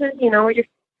of horses. We just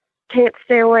can't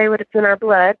stay away when it's in our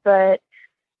blood. But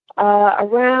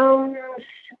around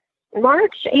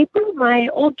March, April, my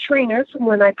old trainer from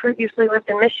when I previously lived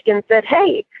in Michigan said,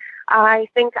 "Hey, I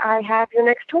think I have your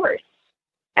next horse."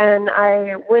 And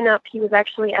I went up. He was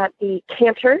actually at the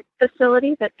Canter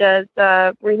facility that does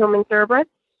rehoming thoroughbreds.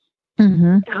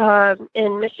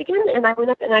 In Michigan, and I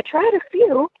went up and I tried a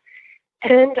few,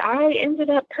 and I ended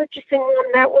up purchasing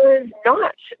one that was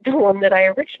not the one that I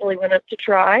originally went up to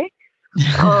try.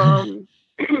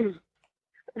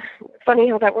 Funny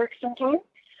how that works sometimes.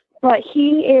 But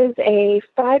he is a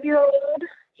 5-year-old.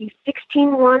 He's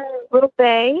 16-1 little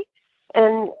bay,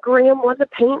 and Graham was a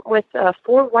paint with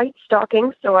 4 white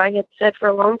stockings, so I had said for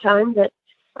a long time that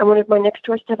I wanted my next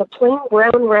horse to have a plain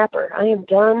brown wrapper. I am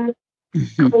done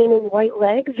cleaning white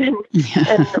legs,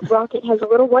 and Rocket has a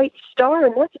little white star,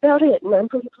 and that's about it. And I'm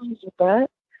pretty pleased with that.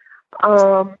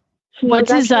 He was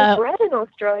actually bred in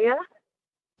Australia.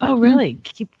 Oh, really?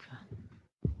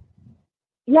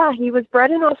 Yeah, he was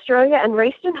bred in Australia and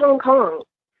raced in Hong Kong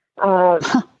for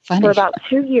about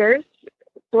 2 years.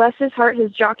 Bless his heart,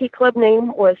 his jockey club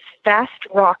name was Fast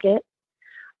Rocket.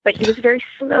 But he was a very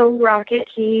slow Rocket.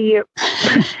 He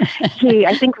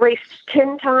I think raced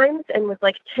 10 times and was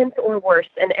like 10th or worse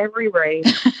in every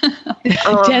race.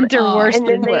 10th or worse and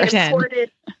then than they 10.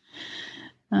 imported.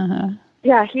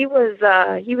 Yeah, he was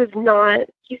not.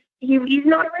 He's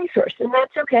not a racehorse, and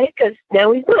that's okay because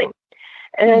now he's mine.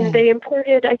 And they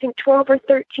imported, I think, 12 or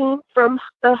 13 from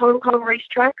the Hong Kong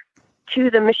racetrack to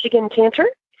the Michigan Canter.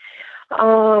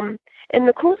 And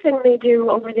the cool thing they do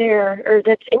over there, or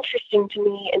that's interesting to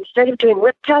me, instead of doing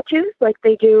lip tattoos like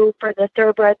they do for the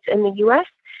thoroughbreds in the U.S.,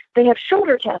 they have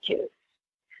shoulder tattoos.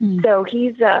 So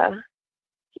he's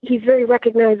very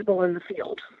recognizable in the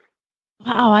field.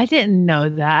 Wow, I didn't know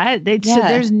that. So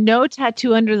there's no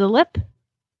tattoo under the lip?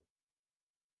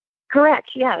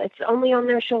 Correct. Yeah, it's only on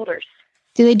their shoulders.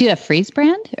 Do they do a freeze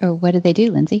brand, or what do they do,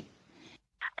 Lindsay?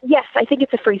 Yes, I think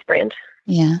it's a freeze brand.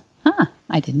 Yeah. Huh.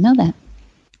 I didn't know that.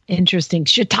 Interesting.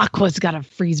 Chautauqua's got a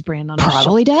freeze brand on his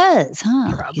Probably shoulder. does,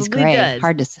 huh? Probably He's gray. does.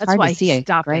 Hard to see a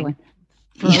gray one.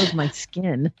 Froze my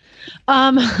skin.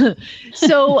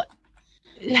 So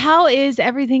how is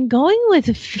everything going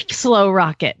with Slow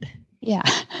Rocket? Yeah.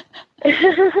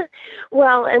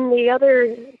 Well, and the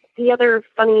other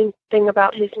funny thing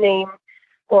about his name,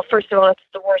 well, first of all, it's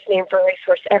the worst name for a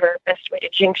racehorse ever. Best way to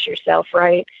jinx yourself,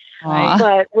 right? Aww.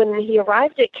 But when he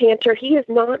arrived at Canter, he is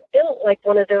not built like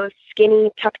one of those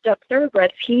skinny, tucked-up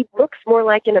thoroughbreds. He looks more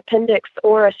like an appendix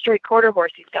or a straight quarter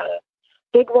horse. He's got a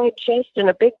big wide chest and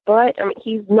a big butt. I mean,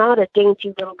 he's not a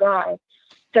dainty little guy.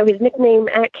 So his nickname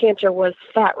at Canter was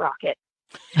Fat Rocket.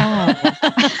 And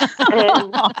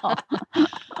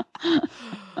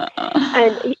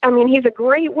I mean, he's a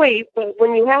great weight, but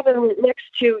when you have him next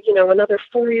to, another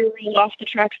 4-year-old off the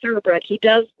track thoroughbred, he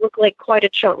does look like quite a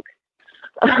chunk.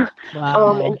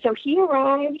 Wow. And so he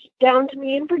arrived down to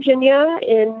me in Virginia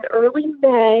in early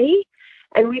May,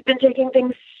 and we've been taking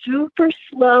things super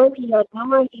slow. He had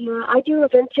no idea. I do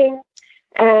eventing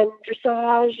and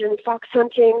dressage and fox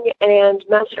hunting and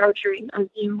mounted archery, as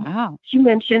you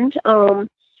mentioned.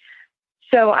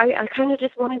 So I kind of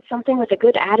just wanted something with a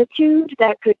good attitude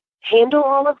that could handle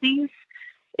all of these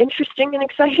interesting and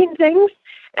exciting things.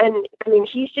 And I mean,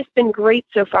 he's just been great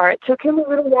so far. It took him a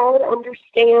little while to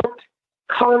understand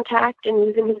contact and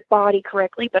using his body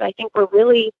correctly, but I think we're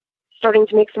really starting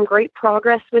to make some great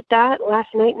progress with that.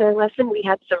 Last night in our lesson, we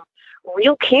had some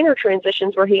real canter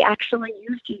transitions where he actually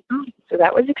used his booty, so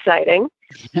that was exciting.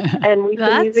 And we've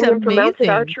been using him for mounted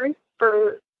archery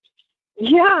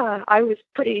I was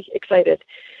pretty excited.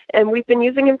 And we've been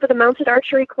using him for the Mounted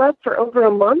Archery Club for over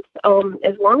a month.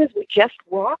 As long as we just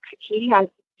walk, he has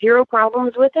zero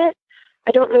problems with it.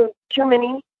 I don't know too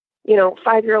many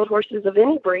 5-year-old horses of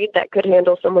any breed that could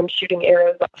handle someone shooting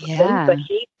arrows off of him, but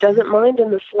he doesn't mind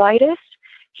in the slightest.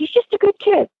 He's just a good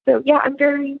kid. So yeah, I'm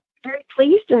very, very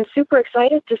pleased and super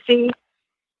excited to see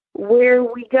where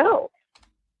we go.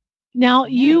 Now,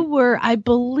 you were, I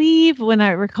believe, when I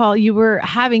recall, you were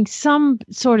having some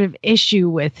sort of issue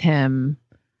with him.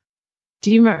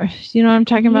 Do you remember? You know what I'm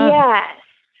talking about?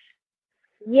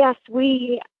 Yes.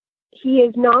 He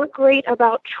is not great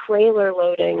about trailer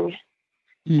loading.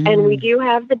 And we do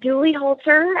have the dually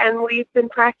halter, and we've been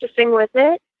practicing with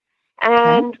it.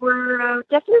 And we're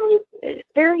definitely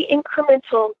very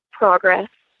incremental progress.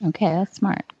 Okay, that's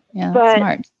smart. Yeah, that's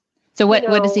smart. So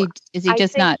what is he? Is he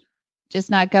just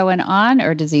not going on,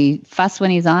 or does he fuss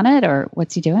when he's on it, or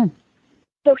what's he doing?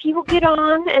 So he will get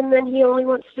on, and then he only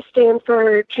wants to stand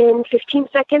for 10, 15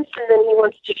 seconds, and then he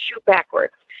wants to shoot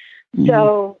backwards.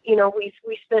 So, we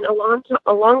spent a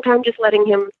long time just letting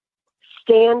him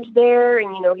stand there,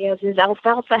 and, he has his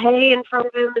alfalfa hay in front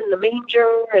of him in the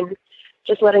manger, and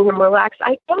just letting him relax.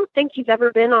 I don't think he's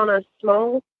ever been on a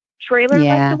small trailer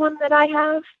like the one that I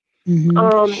have.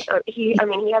 He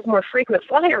has more frequent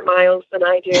flyer miles than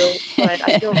I do, but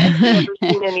I don't think I've ever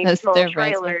seen any small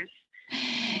trailers.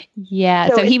 Yeah.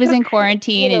 So he was in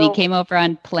quarantine and he came over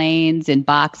on planes and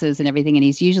boxes and everything, and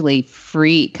he's usually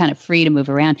free to move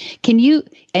around.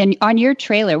 And on your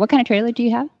trailer, what kind of trailer do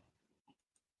you have?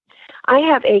 I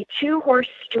have a 2-horse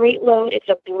straight load. It's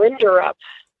a blender up,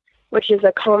 which is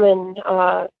a common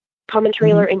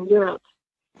trailer in Europe.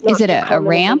 Is it a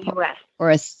ramp or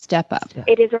a step up?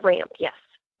 It is a ramp, yes.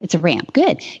 It's a ramp.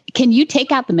 Good. Can you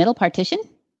take out the middle partition?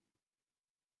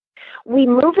 We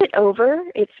move it over.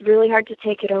 It's really hard to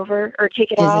take it over or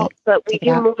take it out, but we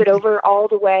do move it over all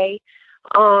the way.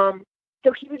 So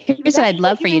here's what I'd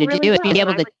love for you to do is be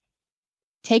able to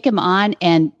take him on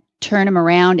and turn him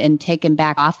around and take him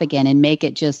back off again and make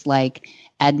it just like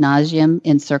ad nauseum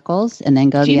in circles and then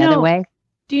go the other way.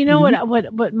 Do you know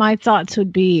what my thoughts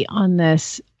would be on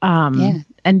this?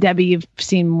 And Debbie, you've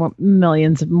seen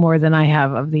millions more than I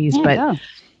have of these, but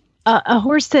a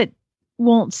horse that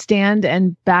won't stand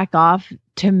and back off,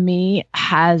 to me,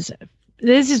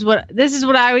 this is what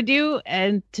I would do.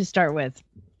 And to start with,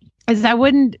 is I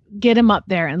wouldn't get him up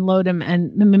there and load him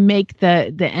and make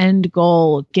the end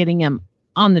goal getting him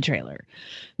on the trailer.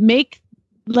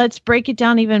 Let's break it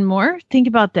down even more. Think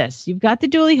about this. You've got the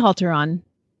dually halter on,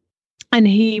 and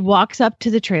he walks up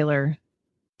to the trailer,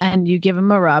 and you give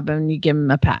him a rub and you give him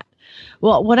a pat.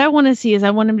 Well, what I want to see is I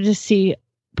want him to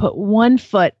put one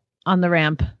foot on the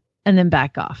ramp and then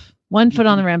back off. 1 foot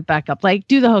on the ramp, back up. Like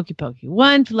do the hokey pokey.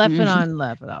 One left foot on,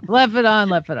 left foot off. Left foot on,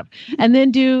 left foot up. And then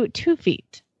do 2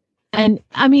 feet. And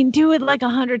do it like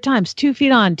 100 times. 2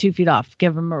 feet on, 2 feet off.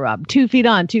 Give him a rub. 2 feet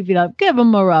on, 2 feet off. Give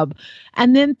him a rub.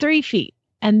 And then 3 feet.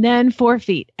 And then 4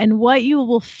 feet. And what you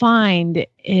will find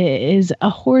is a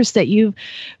horse that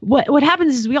what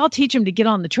happens is we all teach them to get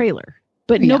on the trailer,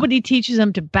 but nobody teaches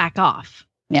them to back off.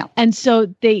 Yeah. And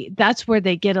so that's where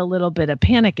they get a little bit of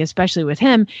panic, especially with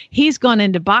him. He's gone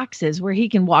into boxes where he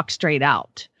can walk straight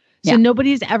out. So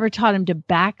nobody's ever taught him to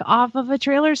back off of a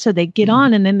trailer. So they get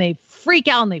on and then they freak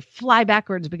out and they fly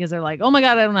backwards because they're like, oh my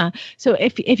God, I don't know. So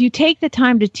if you take the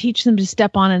time to teach them to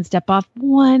step on and step off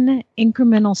one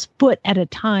incremental foot at a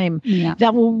time,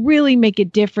 that will really make a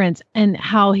difference in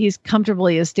how he's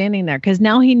comfortably is standing there. Because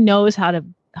now he knows how to.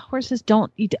 Horses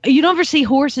don't. You don't ever see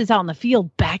horses out in the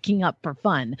field backing up for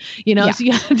fun, So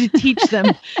you have to teach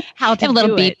them how to a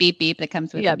little do beep beep that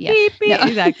comes with it. Beep beep. No.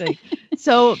 Exactly.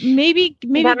 So maybe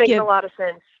that makes a lot of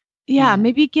sense. Yeah,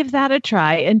 maybe give that a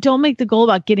try, and don't make the goal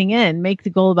about getting in. Make the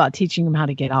goal about teaching them how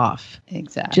to get off.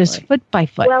 Exactly. Just foot by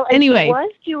foot. Well, anyway, he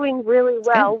was doing really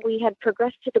well. We had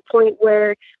progressed to the point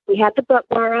where we had the butt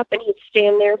bar up, and he'd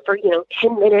stand there for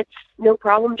 10 minutes, no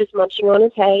problem, just munching on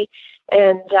his hay.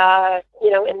 And,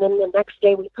 and then the next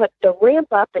day we put the ramp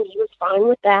up and he was fine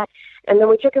with that. And then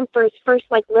we took him for his first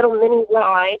little mini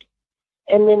ride.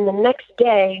 And then the next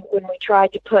day when we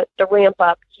tried to put the ramp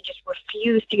up, he just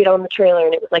refused to get on the trailer.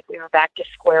 And it was like we were back to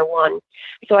square one.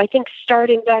 So I think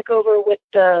starting back over with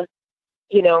the,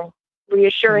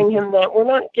 reassuring him that we're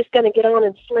not just going to get on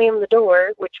and slam the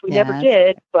door, which we never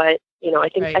did. But,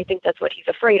 I think that's what he's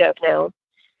afraid of now.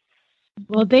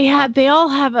 Well, they all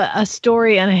have a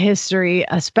story and a history,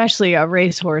 especially a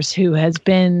racehorse who has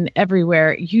been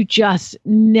everywhere. You just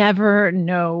never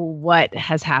know what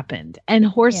has happened. And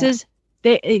horses,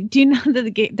 do you know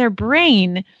that their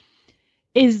brain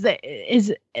is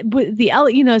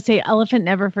say elephant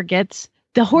never forgets.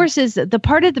 The horses, the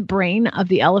part of the brain of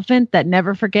the elephant that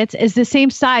never forgets is the same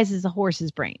size as the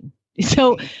horse's brain.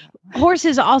 So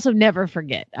horses also never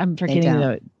forget. I'm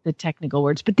forgetting the technical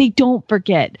words, but they don't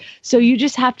forget. So you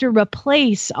just have to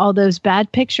replace all those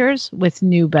bad pictures with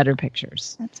new, better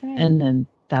pictures. That's right. And then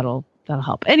that'll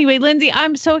help. Anyway, Lindsay,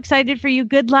 I'm so excited for you.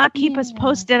 Good luck. Keep us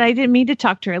posted. I didn't mean to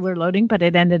talk trailer loading, but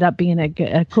it ended up being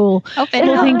a cool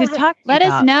thing to talk Let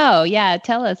about. us know. Yeah,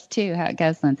 tell us too how it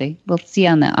goes, Lindsay. We'll see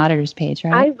on the auditor's page,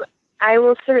 right? I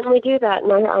will certainly do that,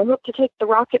 and I hope to take the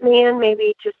Rocket Man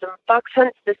maybe to some fox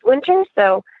hunts this winter.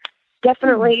 So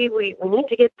definitely we need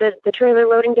to get the trailer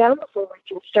loading down before we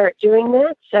can start doing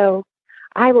that. So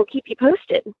I will keep you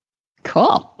posted.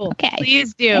 Cool. Okay.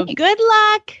 Please do. Thanks. Good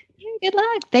luck. Good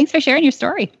luck. Thanks for sharing your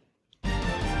story.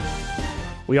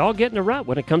 We all get in a rut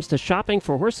when it comes to shopping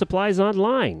for horse supplies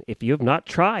online. If you have not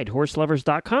tried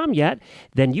horselovers.com yet,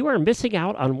 then you are missing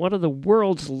out on one of the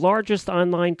world's largest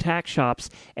online tack shops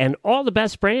and all the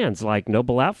best brands like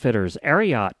Noble Outfitters,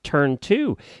 Ariat, Turn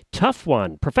 2, Tough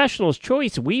One, Professional's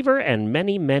Choice, Weaver, and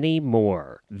many, many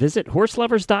more. Visit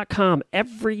horselovers.com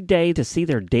every day to see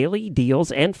their daily deals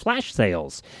and flash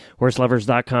sales.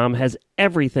 Horselovers.com has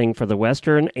everything for the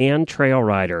Western and trail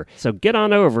rider. So get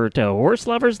on over to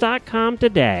horselovers.com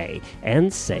today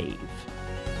and save.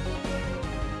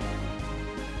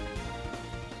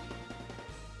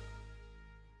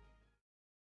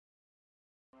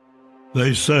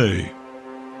 They say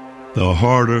the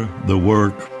harder the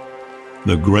work,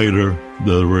 the greater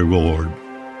the reward.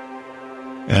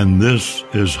 And this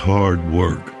is hard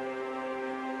work.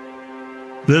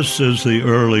 This is the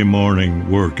early morning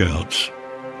workouts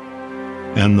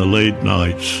and the late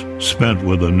nights spent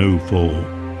with a new foal.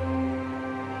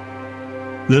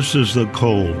 This is the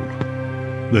cold,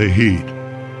 the heat,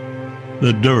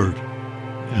 the dirt,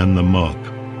 and the muck.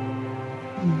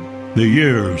 The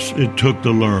years it took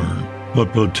to learn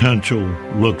what potential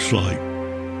looks like.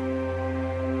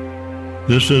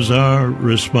 This is our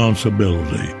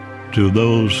responsibility to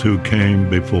those who came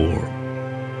before,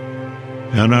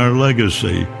 and our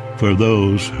legacy for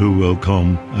those who will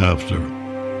come after.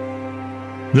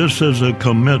 This is a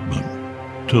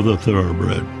commitment to the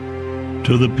thoroughbred,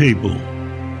 to the people,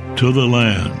 to the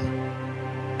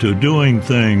land, to doing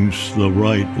things the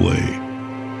right way,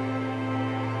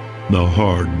 the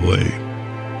hard way.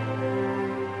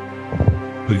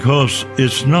 Because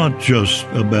it's not just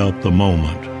about the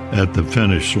moment at the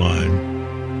finish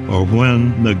line or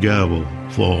when the gavel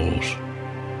falls.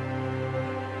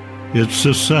 It's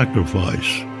the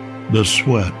sacrifice, the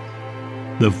sweat,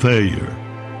 the failure,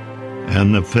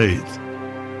 and the faith.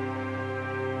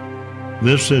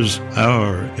 This is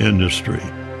our industry.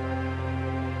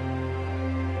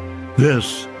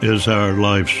 This is our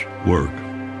life's work.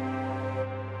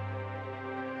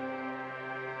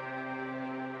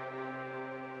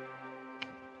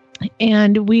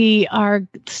 And we are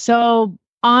so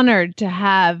honored to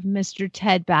have Mr.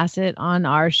 Ted Bassett on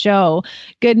our show.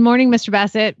 Good morning, Mr.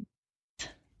 Bassett.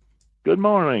 Good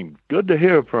morning. Good to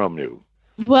hear from you.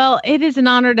 Well, it is an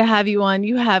honor to have you on.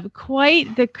 You have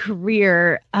quite the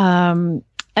career. And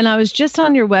I was just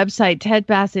on your website,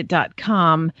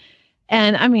 tedbassett.com.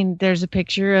 And I mean, there's a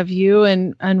picture of you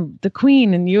and the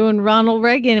Queen and you and Ronald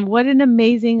Reagan. What an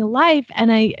amazing life.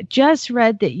 And I just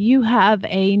read that you have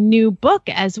a new book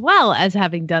as well as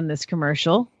having done this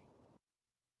commercial.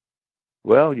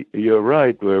 Well, you're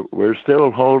right. We're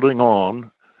still holding on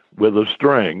with a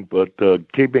string, but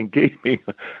keeping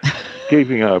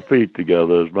our feet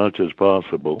together as much as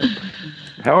possible.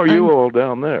 How are you all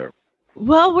down there?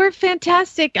 Well, we're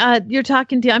fantastic. I'm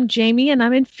Jamie and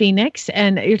I'm in Phoenix,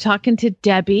 and you're talking to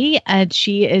Debbie, and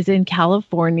she is in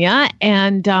California.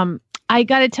 And I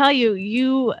got to tell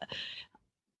you,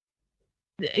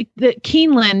 the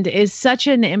Keeneland is such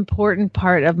an important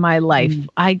part of my life.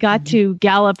 I got to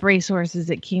gallop racehorses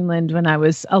at Keeneland when I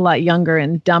was a lot younger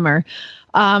and dumber.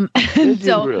 Did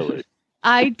you really?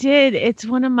 I did. It's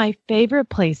one of my favorite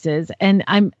places. And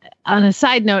I'm, on a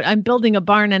side note, I'm building a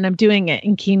barn and I'm doing it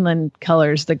in Keeneland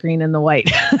colors, the green and the white.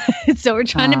 So we're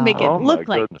trying to make it look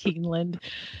like Keeneland.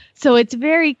 So it's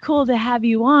very cool to have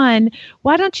you on.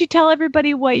 Why don't you tell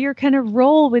everybody what your kind of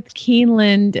role with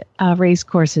Keeneland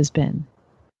Racecourse has been?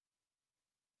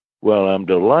 Well, I'm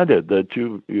delighted that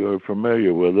you're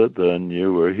familiar with it and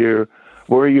you were here.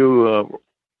 Were you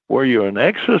an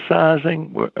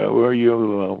exercising? Were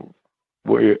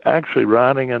you actually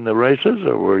riding in the races,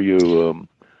 or were you?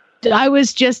 I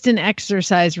was just an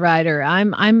exercise rider.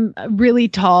 I'm really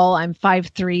tall. I'm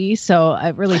 5'3", so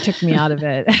it really took me out of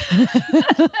it.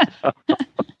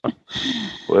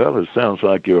 Well, it sounds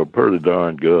like you're pretty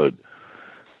darn good.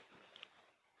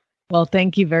 Well,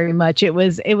 thank you very much. It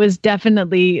was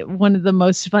definitely one of the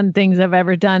most fun things I've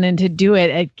ever done, and to do it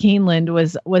at Keeneland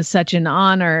was such an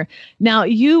honor. Now,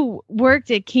 you worked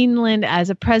at Keeneland as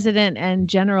a president and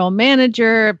general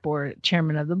manager,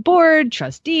 chairman of the board,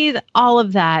 trustees, all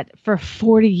of that for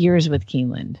 40 years with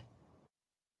Keeneland.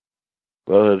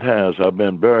 Well, it has. I've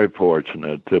been very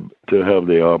fortunate to have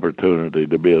the opportunity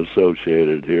to be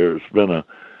associated here. It's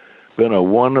been a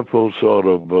wonderful sort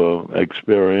of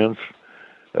experience.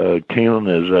 Keeneland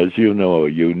is, as you know, a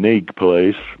unique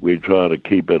place. We try to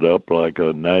keep it up like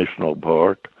a national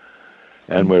park,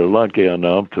 and we're lucky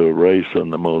enough to race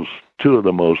in two of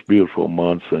the most beautiful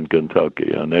months in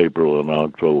Kentucky, in April and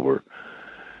October.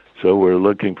 So we're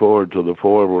looking forward to the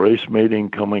fall race meeting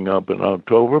coming up in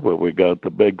October, but we got the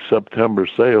big September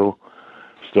sale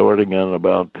starting in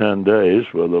about 10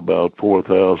 days with about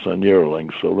 4,000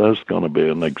 yearlings. So that's going to be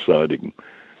an exciting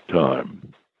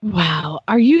time. Wow.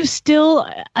 Are you still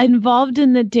involved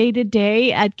in the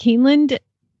day-to-day at Keeneland?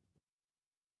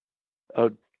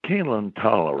 Keeneland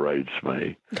tolerates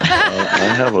me.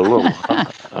 I have a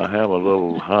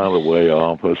little hideaway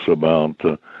office about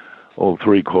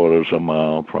 3/4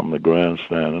 mile from the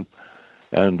grandstand,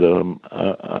 and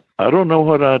I don't know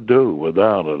what I'd do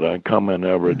without it. I come in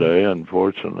every day, and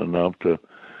fortunate enough to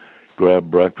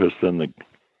grab breakfast in the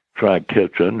track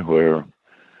kitchen where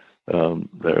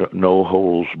there are no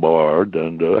holes barred,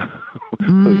 and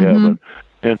we have an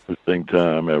interesting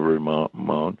time every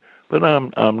month. But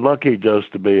I'm lucky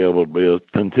just to be able to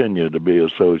continue to be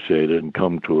associated and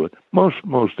come to it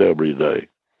most every day.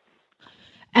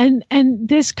 And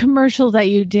this commercial that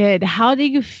you did, how do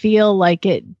you feel like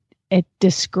it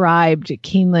described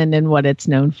Keeneland and what it's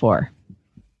known for?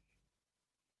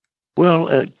 Well,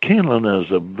 Keeneland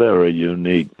is a very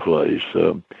unique place.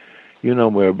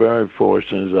 We're very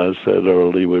fortunate. As I said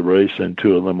earlier, we race in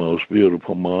two of the most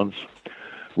beautiful months.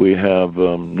 We have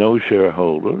no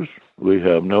shareholders. We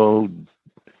have no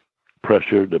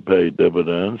pressure to pay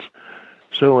dividends.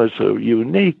 So it's a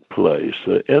unique place.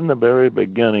 In the very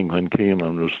beginning, when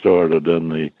Keeneland was started in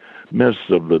the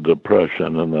midst of the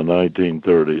Depression in the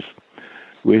 1930s,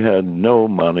 we had no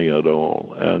money at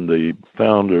all. And the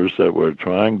founders that were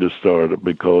trying to start it,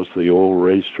 because the old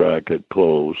racetrack had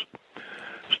closed,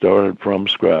 started from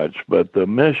scratch. But the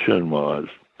mission was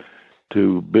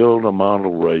to build a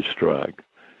model racetrack,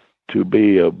 to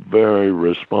be a very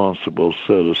responsible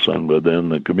citizen within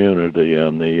the community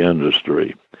and the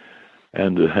industry,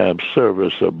 and to have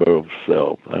service above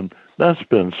self. And that's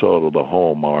been sort of the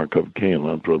hallmark of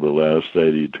Keeneland for the last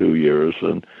 82 years.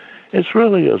 And it's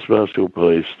really a special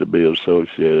place to be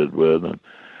associated with.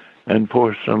 And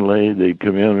fortunately, the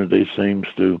community seems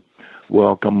to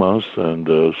welcome us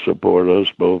and support us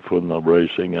both from the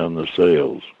racing and the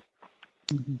sales.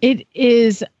 It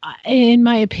is, in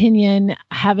my opinion,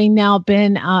 having now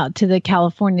been to the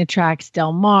California tracks,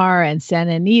 Del Mar and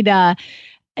Santa Anita,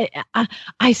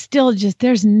 I still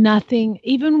there's nothing,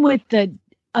 even with the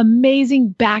amazing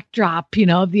backdrop,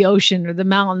 of the ocean or the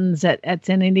mountains at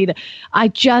Santa Anita, I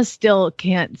just still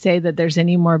can't say that there's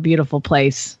any more beautiful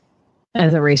place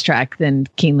as a racetrack than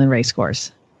Keeneland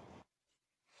Racecourse.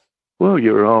 Well,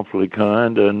 you're awfully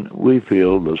kind, and we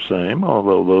feel the same,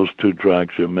 although those two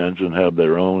tracks you mentioned have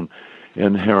their own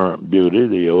inherent beauty,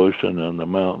 the ocean and the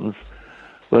mountains.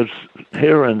 But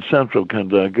here in central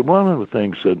Kentucky, one of the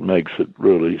things that makes it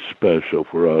really special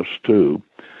for us, too,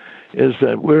 is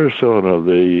that we're sort of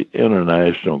the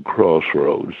international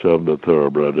crossroads of the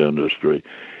thoroughbred industry.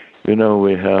 You know,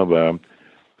 we have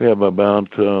about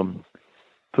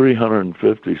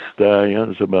 350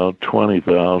 stallions, about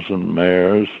 20,000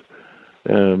 mares,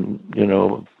 and,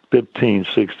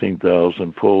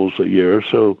 16,000 foals a year.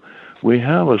 So we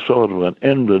have a sort of an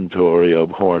inventory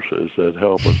of horses that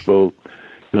help us both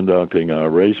conducting our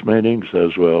race meetings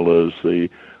as well as the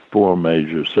 4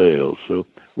 major sales. So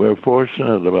we're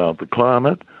fortunate about the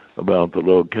climate, about the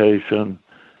location,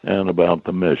 and about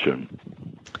the mission.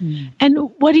 And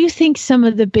what do you think some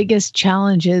of the biggest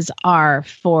challenges are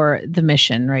for the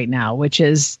mission right now, which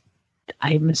is,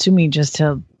 I'm assuming, just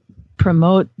to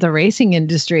promote the racing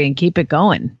industry and keep it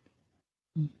going?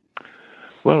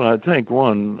 Well, I think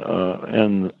one of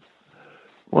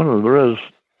the real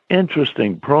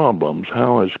interesting problems,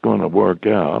 how it's going to work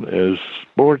out, is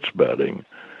sports betting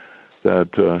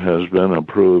that has been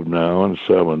approved now in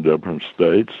 7 different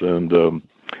states, and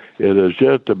it is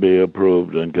yet to be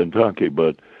approved in Kentucky.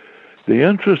 But the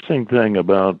interesting thing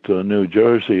about New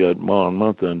Jersey at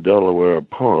Monmouth and Delaware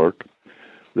Park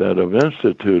that have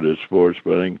instituted sports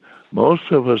betting,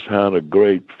 most of us had a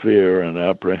great fear and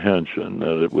apprehension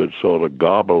that it would sort of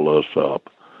gobble us up,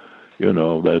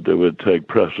 that it would take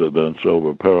precedence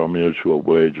over pari-mutuel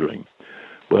wagering.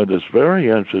 But it's very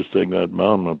interesting that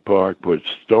Monmouth Park,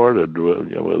 which started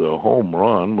with a home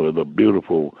run with a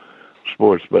beautiful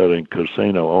sports betting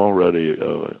casino already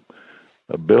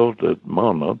built at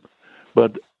Monmouth,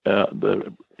 but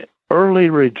the early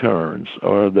returns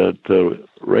are that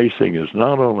racing is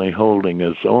not only holding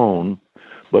its own,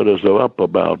 but is up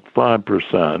about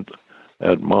 5%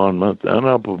 at Monmouth and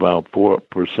up about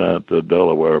 4% at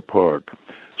Delaware Park.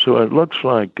 So it looks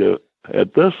like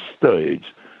at this stage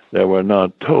that we're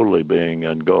not totally being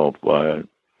engulfed by it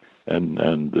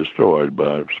and destroyed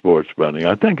by sports betting.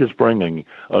 I think it's bringing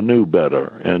a new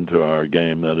bettor into our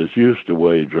game that is used to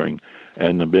wagering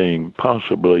and being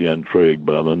possibly intrigued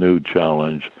by the new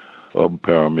challenge of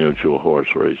pari-mutuel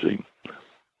horse racing.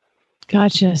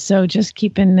 Gotcha. So just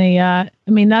keeping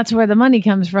that's where the money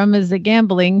comes from, is the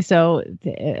gambling. So,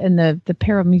 and the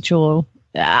pari-mutuel,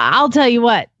 I'll tell you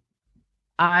what,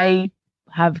 I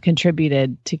have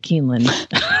contributed to Keeneland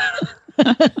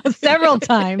several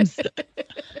times.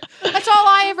 That's all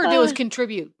I ever do is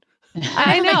contribute.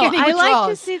 I know. I like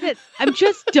to see that I'm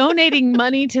just donating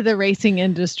money to the racing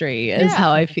industry is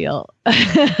how I feel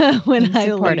when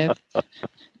I leave.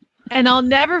 And I'll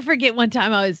never forget one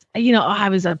time I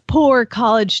was a poor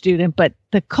college student, but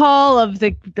the call of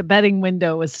the betting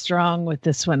window was strong with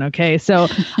this one. Okay. So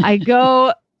I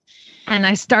go and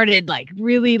I started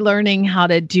really learning how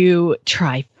to do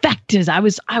trifectas. I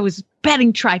was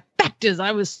betting trifectas.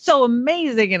 I was so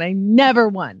amazing and I never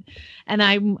won. And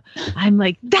I'm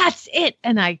like, that's it.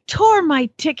 And I tore my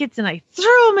tickets and I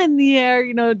threw them in the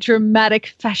air,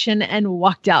 dramatic fashion, and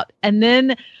walked out. And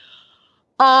then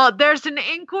there's an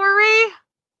inquiry.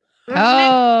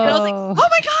 I was like, oh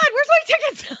my God, where's my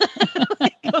tickets?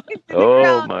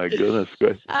 Oh my goodness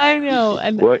gracious. I know.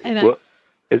 Well,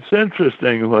 it's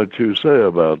interesting what you say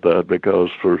about that, because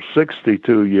for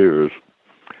 62 years,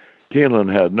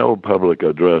 Keeneland had no public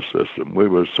address system. We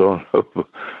were sort of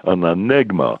an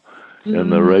enigma in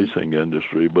the racing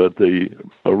industry, but the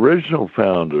original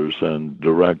founders and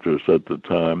directors at the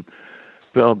time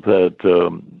felt that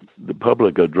the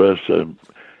public address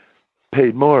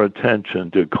paid more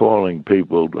attention to calling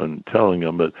people and telling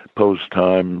them at post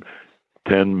time,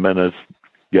 10 minutes,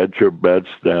 get your bets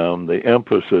down. The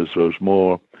emphasis was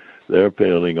more, their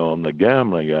feeling, on the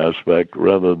gambling aspect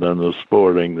rather than the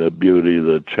sporting, the beauty,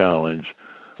 the challenge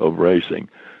of racing.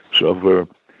 So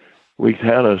we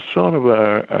had a sort of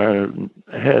our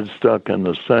head stuck in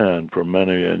the sand for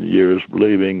many years,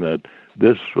 believing that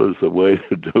this was the way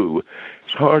to do.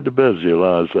 It's hard to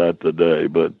visualize that today,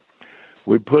 but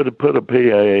we put a PA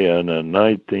in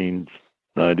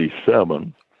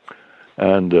 1997,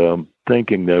 and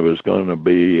thinking there was going to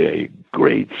be a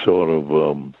great sort of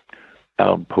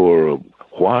outpour of,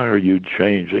 why are you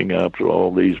changing after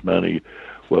all these many?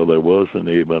 Well, there wasn't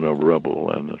even a ripple,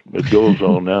 and it goes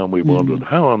on now, and we wondered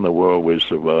how in the world we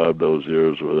survived those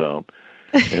years without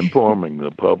informing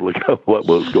the public of what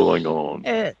was going on.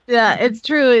 Yeah, it's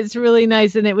true. It's really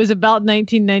nice. And it was about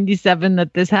 1997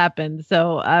 that this happened.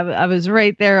 So I was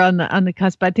right there on the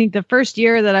cusp. I think the first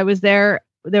year that I was there,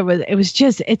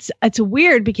 it's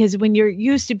weird because when you're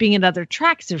used to being at other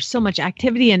tracks, there's so much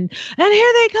activity and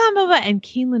here they come. And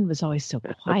Keeneland was always so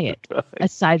quiet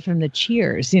aside from the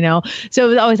cheers, you know? So it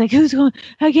was always like, who's going,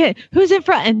 okay, who's in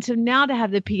front? And so now to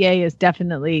have the PA is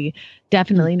definitely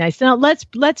nice. Now let's,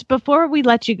 before we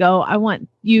let you go, I want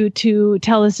you to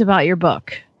tell us about your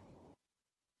book.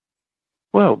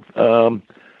 Well,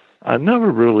 I never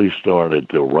really started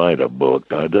to write a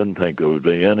book. I didn't think there would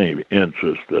be any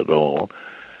interest at all.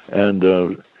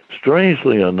 And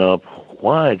strangely enough,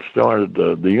 why it started,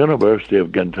 the University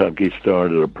of Kentucky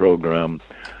started a program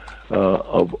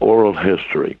of oral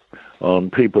history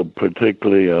on people,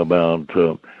 particularly about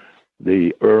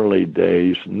the early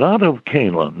days, not of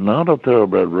Keeneland, not of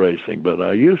thoroughbred racing, but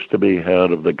I used to be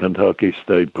head of the Kentucky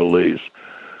State Police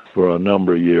for a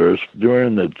number of years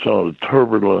during the sort of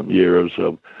turbulent years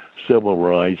of civil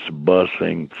rights,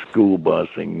 busing, school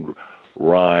busing,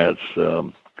 riots.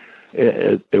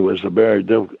 It was a very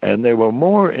difficult, and they were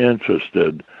more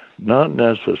interested not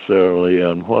necessarily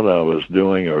in what I was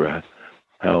doing or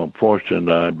how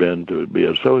fortunate I'd been to be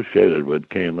associated with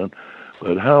Keeneland,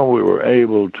 but how we were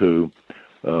able to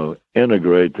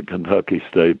integrate the Kentucky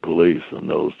State Police in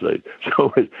those days.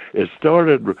 So it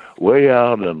started way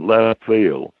out in left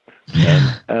field,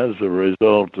 and as a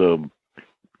result of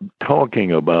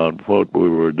talking about what we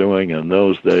were doing in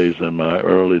those days, in my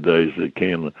early days at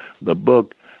Keeneland, the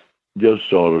book just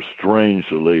sort of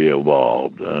strangely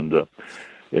evolved, and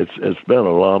it's been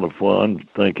a lot of fun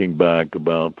thinking back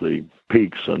about the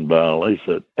peaks and valleys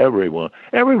that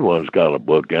everyone's got a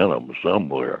book in them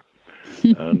somewhere,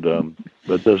 and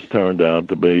but this turned out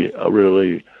to be a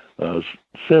really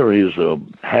series of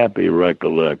happy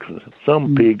recollections.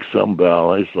 Some peaks, some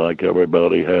valleys, like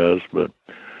everybody has, but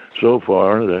so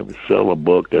far they sell a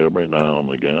book every now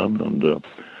and again, and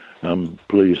I'm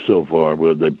pleased so far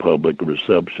with the public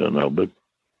reception of it.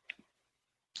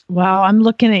 Wow, I'm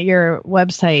looking at your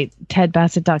website,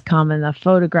 tedbassett.com, and the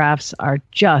photographs are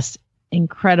just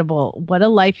incredible. What a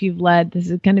life you've led. This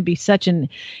is going to be such an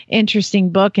interesting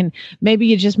book, and maybe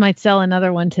you just might sell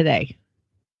another one today.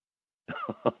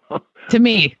 To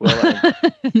me.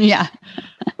 Yeah.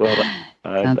 Well,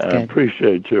 I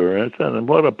appreciate your interest, and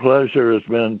what a pleasure it's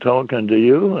been talking to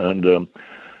you, and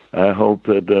I hope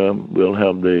that we'll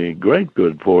have the great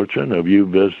good fortune of you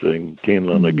visiting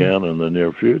Keeneland again in the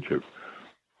near future.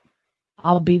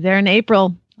 I'll be there in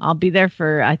April. I'll be there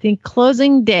for, I think,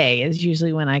 closing day is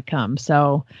usually when I come.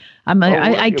 So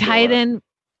I tie it in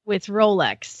with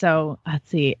Rolex. So let's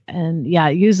see. And yeah,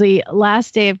 usually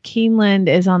last day of Keeneland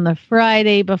is on the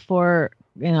Friday before,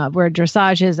 where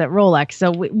dressage is at Rolex.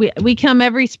 So we come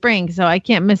every spring. So I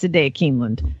can't miss a day at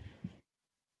Keeneland.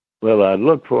 Well, I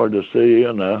look forward to see you,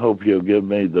 and I hope you'll give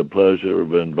me the pleasure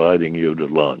of inviting you to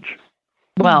lunch.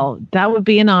 Well, that would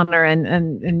be an honor,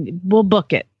 and we'll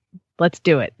book it. Let's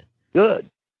do it. Good.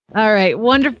 All right.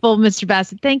 Wonderful, Mr.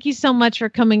 Bassett. Thank you so much for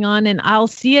coming on, and I'll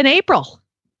see you in April.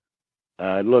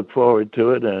 I look forward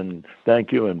to it, and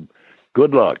thank you, and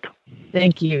good luck.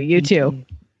 Thank you. You too.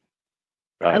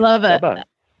 Right. I love it. Bye-bye.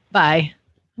 Bye.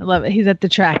 I love it. He's at the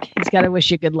track. He's got to wish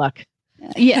you good luck.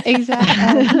 Yeah,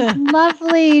 exactly.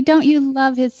 Lovely. Don't you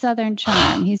love his Southern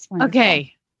charm? He's wonderful.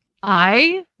 Okay.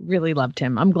 I really loved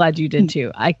him. I'm glad you did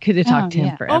too. I could have talked to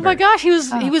him forever. Oh my gosh. He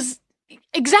was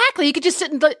exactly. You could just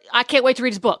sit and I can't wait to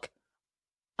read his book.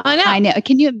 I know.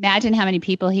 Can you imagine how many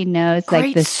people he knows? Great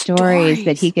like the stories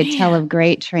that he could tell of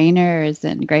great trainers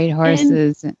and great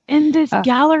horses. And this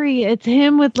gallery, it's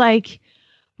him with like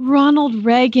Ronald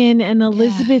Reagan and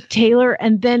Elizabeth Taylor,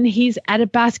 and then he's at a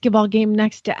basketball game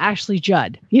next to Ashley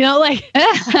Judd. It's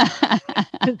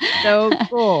so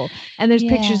cool. And there's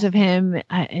pictures of him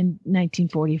in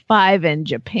 1945 and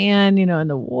Japan, in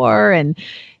the war. And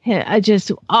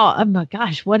oh my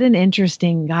gosh, what an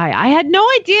interesting guy. I had no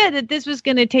idea that this was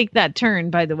going to take that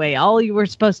turn, by the way. All you were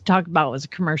supposed to talk about was a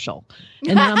commercial.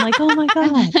 And then I'm like, oh my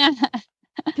God.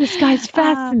 This guy's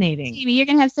fascinating. Stevie, you're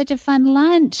going to have such a fun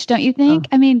lunch, don't you think?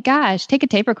 I mean, gosh, take a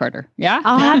tape recorder. Yeah.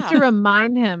 I'll have to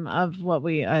remind him of what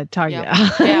we talked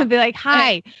about. Yeah. Be like,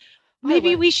 hi,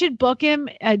 maybe we should book him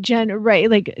at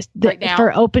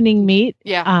for opening meet.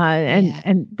 Yeah.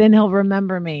 And then he'll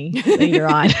remember me later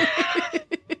on.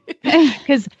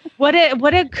 Because what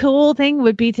a cool thing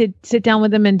would be to sit down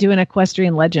with him and do an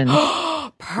equestrian legend.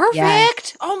 Perfect.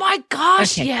 Yes. Oh my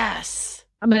gosh. Okay. Yes.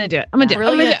 I'm going to do it. I'm going to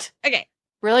do it. Okay.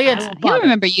 Brilliant. He'll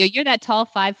remember you. You're that tall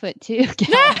 5'2".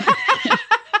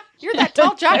 You're that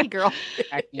tall jockey girl.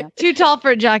 Too tall for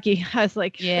a jockey. I was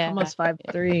like, almost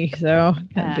 5'3", so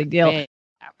kind of big deal.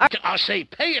 I say,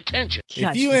 pay attention.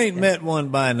 If you ain't met one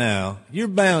by now, you're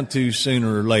bound to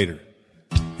sooner or later.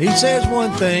 He says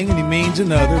one thing and he means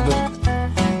another,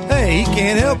 but Hey, he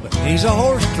can't help it. He's a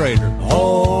horse trader.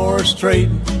 Horse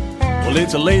trading. Well,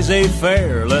 it's a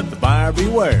laissez-faire. Let the buyer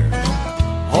beware.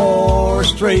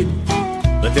 Horse trading.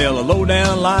 They tell a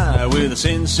low-down lie with a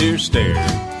sincere stare.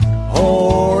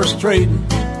 Horse trading.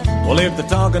 Well, if they're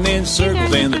talking in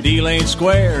circles and the deal ain't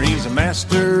square, he's a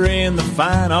master in the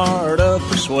fine art of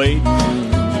persuading.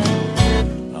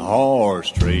 Horse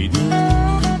trading.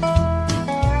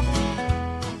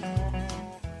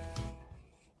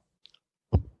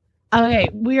 Okay,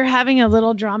 we're having a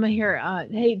little drama here.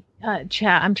 Hey,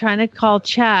 Chad, I'm trying to call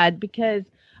Chad because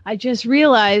I just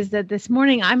realized that this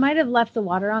morning I might have left the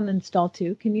water on installed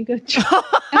too. Can you go check?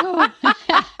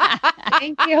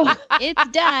 Thank you. It's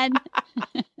done.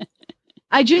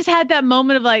 I just had that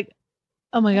moment of like,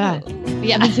 oh my God.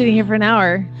 Yeah. I've been sitting here for an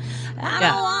hour. I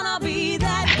don't want to be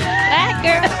that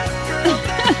girl.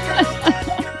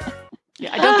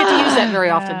 Yeah, I don't get to use that very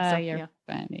often. So You're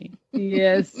funny.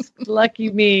 Yes. Lucky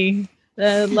me.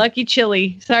 Lucky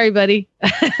chili. Sorry, buddy.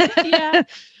 Yeah.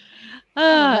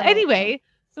 Anyway,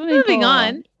 moving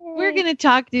on. We're going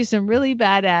to do some really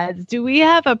bad ads. Do we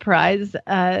have a prize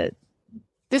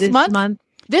this month?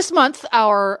 This month,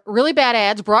 our really bad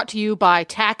ads brought to you by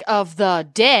Tack of the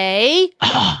Day.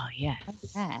 Oh, yes.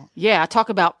 Yeah, talk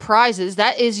about prizes.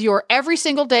 That is your every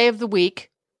single day of the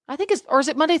week. I think or is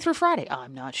it Monday through Friday?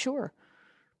 I'm not sure.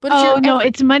 But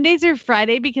it's Monday through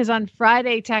Friday because on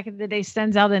Friday, Tack of the Day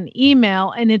sends out an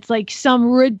email and it's like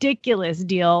some ridiculous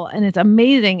deal and it's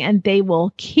amazing. And they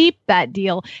will keep that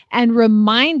deal and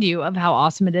remind you of how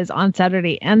awesome it is on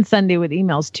Saturday and Sunday with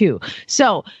emails too.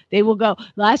 So they will go,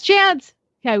 last chance.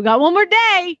 Okay, we got one more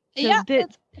day. So yeah.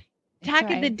 Tack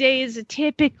of the Day's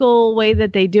typical way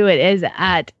that they do it is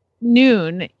at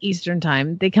noon Eastern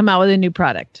time. They come out with a new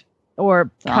product.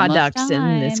 Or products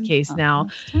in this case now.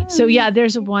 So yeah,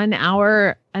 there's 1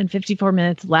 hour and 54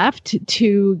 minutes left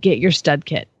to get your stud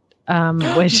kit,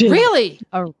 which is really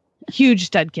a huge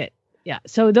stud kit. Yeah.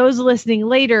 So those listening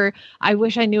later, I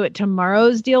wish I knew what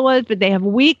tomorrow's deal was, but they have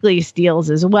weekly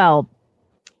deals as well.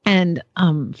 And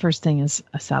first thing is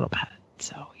a saddle pad.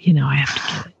 So, I have to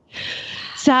get it.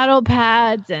 Saddle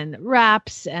pads and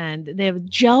wraps, and they have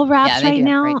gel wraps right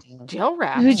now. Gel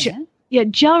wraps. Yeah,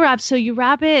 gel wrap. So you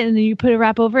wrap it and then you put a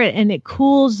wrap over it and it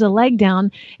cools the leg down.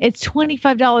 It's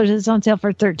 $25. It's on sale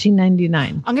for $13.99.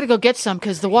 I'm going to go get some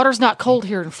because the water's not cold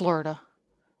here in Florida.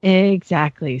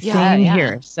 Exactly. Same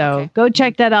here. So go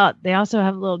check that out. They also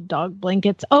have little dog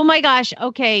blankets. Oh my gosh.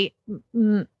 Okay.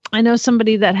 I know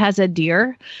somebody that has a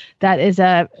deer that is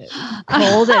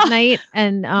cold at night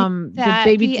and the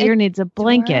baby deer needs a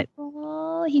blanket.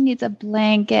 Adorable. He needs a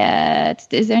blanket.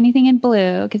 Is there anything in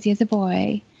blue? Because he has a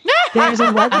boy. There's a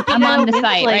I'm on the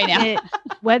site right now.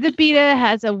 Weatherbita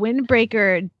has a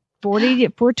windbreaker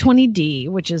 420D,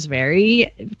 which is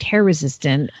very tear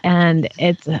resistant, and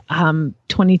it's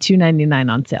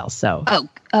 $22.99 on sale. So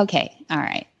okay, all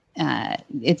right.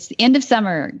 It's the end of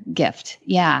summer gift.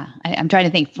 Yeah, I'm trying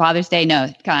to think. Father's Day,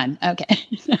 no, gone. Okay.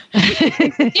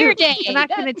 Deer Day. I'm not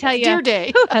going to tell you Deer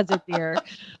Day. Who has a deer,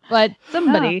 but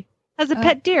somebody has a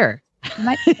pet deer.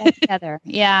 Might put that together.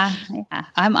 Yeah.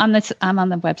 I'm on the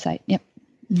website. Yep.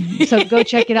 So go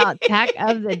check it out.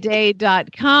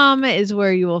 tackoftheday.com is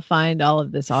where you will find all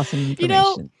of this awesome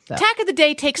information. Tack of the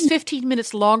Day takes 15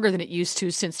 minutes longer than it used to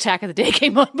since Tack of the Day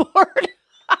came on board.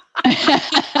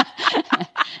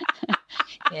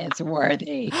 It's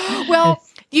worthy. Well,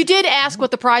 you did ask what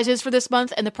the prize is for this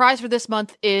month, and the prize for this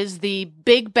month is the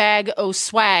Big Bag O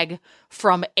Swag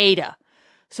from Ada.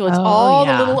 So it's all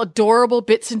the little adorable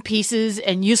bits and pieces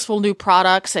and useful new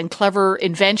products and clever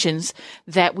inventions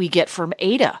that we get from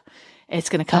Ada. And it's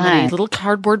going to come in a little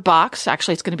cardboard box.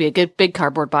 Actually, it's going to be a good big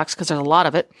cardboard box because there's a lot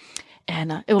of it.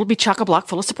 And it will be chock-a-block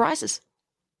full of surprises.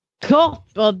 Cool.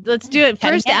 Well, let's do it.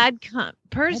 First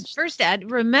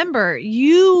ad. Remember,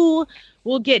 you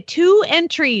will get 2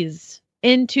 entries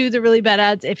into the really bad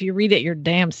ads if you read it your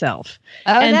damn self.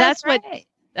 Oh, and that's right.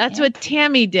 That's what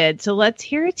Tammy did. So let's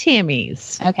hear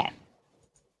Tammy's. Okay.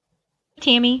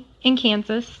 Tammy in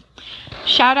Kansas.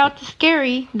 Shout out to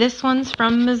Scary. This one's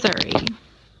from Missouri.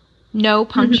 No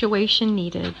punctuation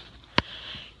needed.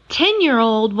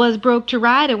 10-year-old was broke to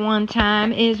ride at one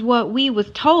time is what we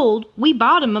was told. We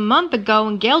bought him a month ago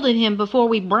and gelded him before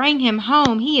we bring him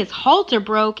home. He is halter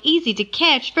broke, easy to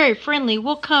catch, very friendly.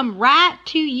 We'll come right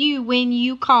to you when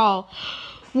you call.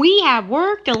 We have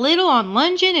worked a little on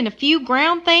lunging and a few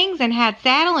ground things and had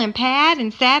saddle and pad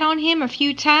and sat on him a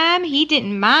few times. He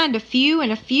didn't mind a few,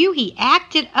 and a few he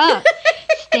acted up.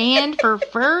 stand for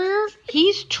fur.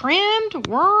 He's trimmed,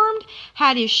 wormed,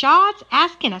 had his shots,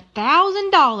 asking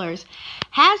 $1,000.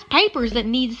 Has papers that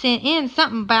need sent in,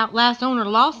 something about last owner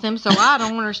lost him, so I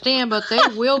don't understand, but they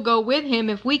will go with him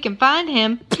if we can find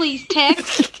him. Please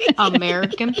text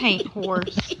American Paint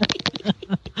Horse.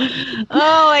 Oh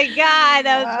my God,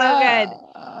 that was so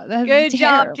good. Good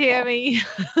job, Tammy.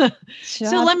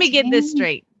 So let me get this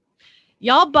straight.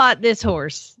 Y'all bought this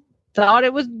horse, thought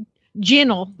it was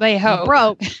gentle, they hope,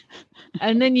 broke,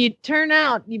 and then you turn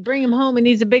out, you bring him home, and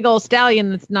he's a big old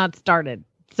stallion that's not started.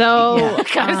 So,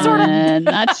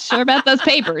 not sure about those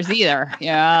papers either.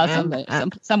 Yeah,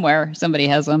 somewhere somebody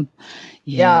has them.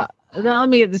 Yeah. Now, let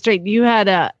me get this straight. You had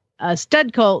a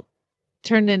stud colt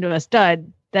turned into a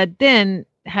stud that then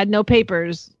had no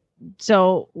papers.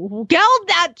 So, geld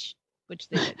that, which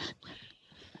they did.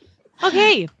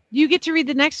 Okay, you get to read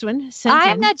the next one.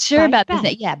 I'm not sure about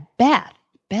this. Yeah, Beth,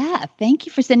 thank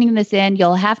you for sending this in.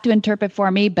 You'll have to interpret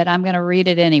for me, but I'm going to read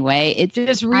it anyway.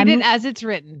 Just read it as it's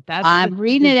written. I'm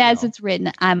reading it as it's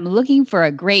written. I'm looking for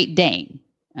a Great Dane.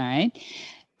 All right.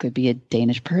 Could be a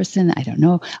Danish person. I don't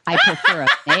know. I prefer a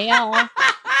male.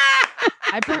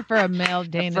 I prefer a male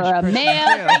Danish For a person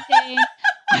male too. Great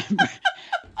Dane.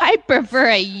 I prefer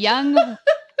a young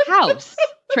house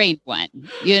trained one, Oh,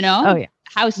 yeah.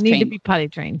 House Need to trained. be potty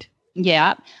trained.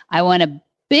 Yeah. I want a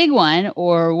big one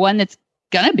or one that's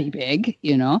gonna be big,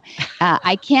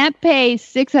 I can't pay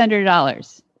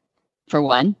 $600 for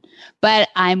one, but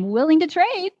I'm willing to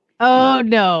trade. Oh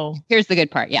no. Here's the good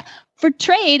part. Yeah. For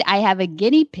trade, I have a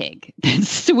guinea pig that's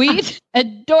sweet,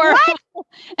 adorable,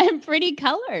 and pretty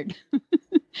colored.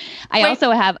 I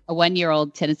also have a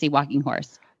 1-year-old Tennessee walking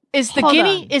horse. Is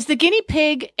the guinea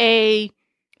pig a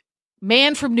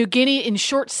man from New Guinea in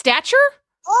short stature?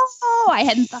 Oh, I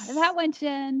hadn't thought of that one,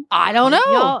 Jen. I don't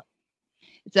know.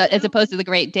 As opposed to the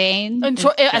Great Dane?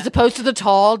 As opposed to the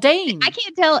tall Dane. I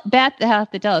can't tell. Beth, I have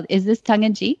to tell. Is this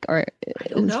tongue-in-cheek or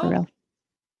is this for real?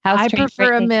 I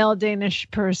prefer a male Danish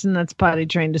person that's potty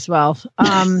trained as well.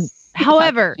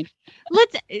 However,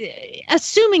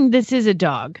 assuming this is a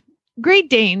dog, Great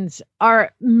Danes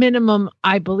are minimum,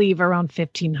 I believe, around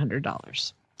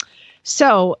 $1,500.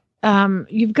 So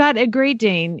you've got a Great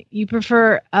Dane. You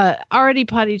prefer already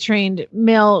potty trained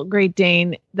male Great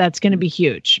Dane that's going to be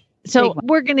huge. So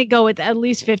we're going to go with at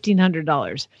least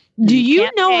 $1,500. Do you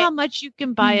know how much you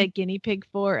can buy a guinea pig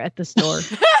for at the store?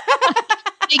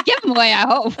 They give them away, I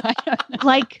hope. I don't know.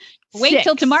 Like, wait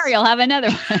till tomorrow, you'll have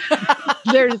another one.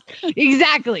 There's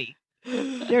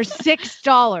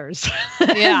 $6.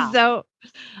 Yeah. So,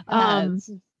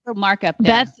 markup.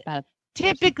 Beth,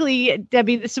 typically,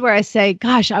 Debbie, this is where I say,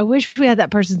 gosh, I wish we had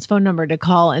that person's phone number to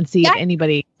call and see if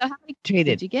anybody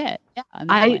traded. Did you get? Yeah,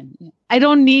 I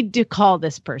don't need to call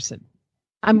this person.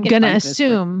 I'm going to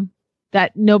assume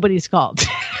that nobody's called.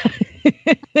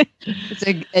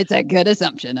 It's a good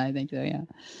assumption, I think so, yeah.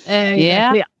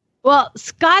 Yeah. Well,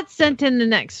 Scott sent in the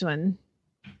next one.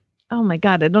 Oh my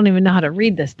God, I don't even know how to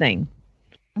read this thing.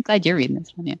 I'm glad you're reading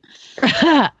this one,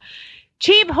 yeah.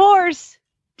 Cheap horse,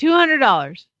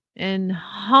 $200 in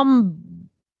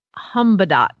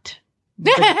Humbadot.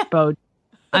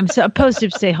 I'm supposed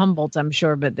to say Humboldt, I'm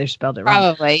sure, but they're spelled it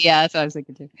wrong. Probably, yeah, that's what I was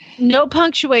thinking too. No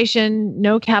punctuation,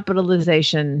 no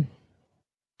capitalization.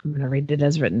 I'm going to read it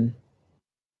as written.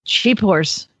 Cheap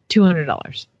horse,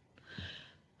 $200.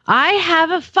 I have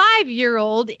a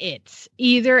 5-year-old. It's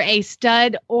either a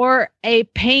stud or a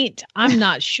paint. I'm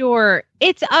not sure.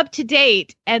 It's up to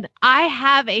date. And I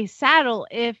have a saddle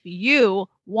if you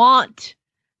want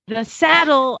the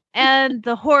saddle and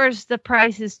the horse. The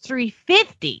price is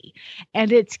 $350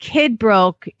 and it's kid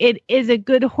broke. It is a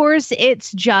good horse.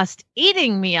 It's just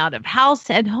eating me out of house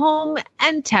and home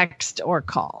and text or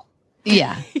call.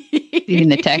 Yeah. Even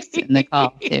the text and the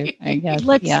call too, I guess.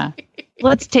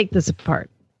 Let's take this apart,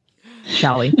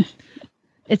 shall we?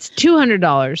 It's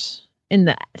 $200 in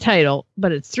the title,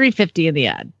 but it's $350 in the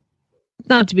ad.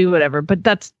 Not to be whatever, but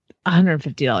that's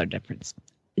 $150 difference.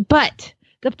 But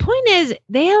the point is,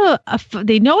 they have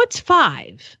they know it's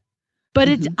 5, but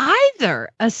it's either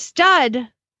a stud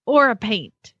or a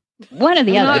paint. One or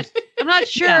the other. I'm not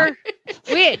sure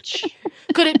which.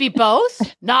 Could it be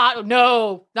both?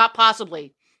 No, not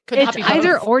possibly. Could It's not be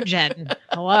either both. or, Jen.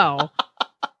 Hello.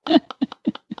 Good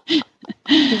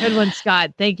one,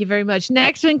 Scott. Thank you very much.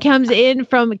 Next one comes in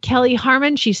from Kelly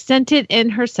Harmon. She sent it in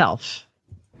herself.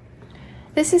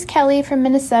 This is Kelly from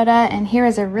Minnesota, and here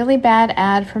is a really bad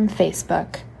ad from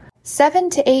Facebook. 7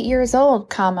 to 8 years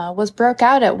old, was broke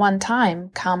out at one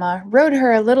time, rode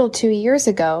her a little 2 years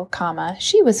ago,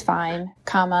 she was fine,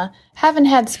 haven't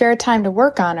had spare time to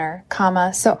work on her,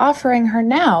 so offering her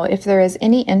now if there is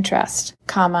any interest,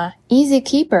 comma, easy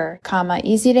keeper, comma,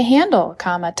 easy to handle,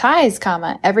 comma, ties,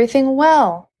 comma, everything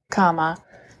well, comma,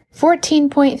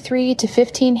 14.3 to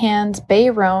 15 hands bay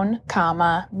roan,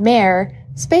 comma, mare,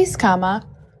 space, comma,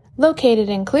 located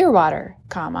in Clearwater,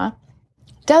 comma,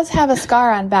 does have a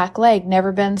scar on back leg,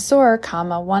 never been sore,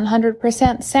 comma,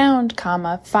 100% sound,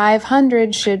 comma,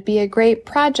 500 should be a great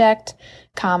project,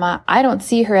 comma, I don't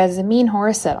see her as a mean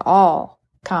horse at all,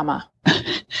 comma.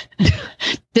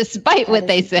 Despite what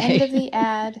they say. End of the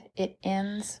ad, it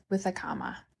ends with a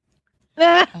comma.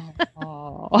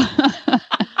 Oh.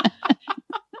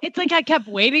 It's like I kept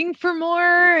waiting for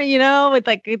more, with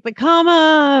the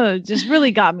comma. It just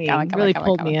really got me. Really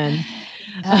pulled me in.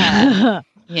 Yeah.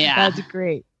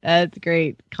 That's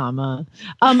great, comma.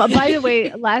 By the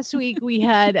way, last week we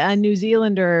had a New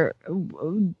Zealander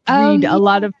read a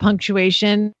lot of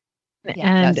punctuation. Yeah,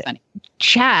 and that's funny.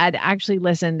 Chad actually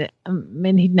listened,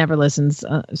 and he never listens.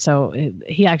 So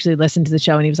he actually listened to the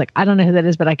show and he was like, I don't know who that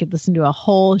is, but I could listen to a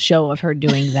whole show of her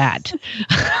doing that.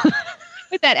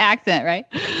 With that accent, right?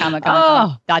 Comma,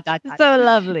 comma, dot, dot, dot. So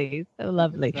lovely. So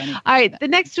lovely. All right. The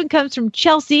next one comes from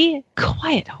Chelsea.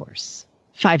 Quiet horse.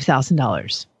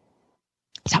 $5,000.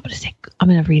 So I'm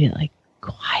going to read it like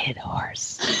quiet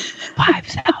horse.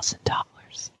 $5,000.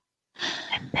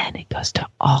 And then it goes to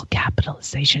all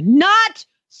capitalization. Not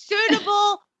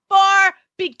suitable for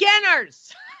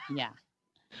beginners. Yeah.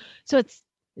 So is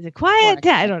it quiet?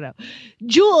 I don't know.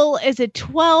 Jewel is a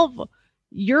 12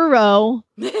 euro,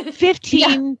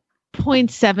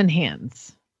 15.7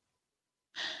 hands.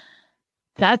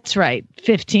 That's right.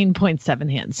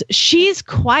 15.7 hands. She's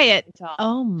quiet.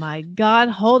 Oh my God.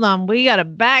 Hold on. We got to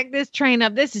back this train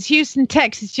up. This is Houston,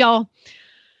 Texas, y'all.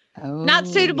 Not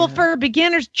suitable for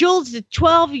beginners. Jules is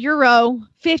 12 euro,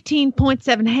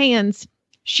 15.7 hands.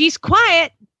 She's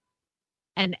quiet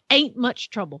and ain't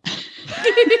much trouble.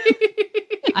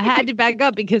 I had to back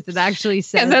up because it actually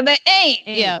says they ain't.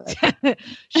 Yeah.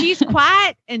 She's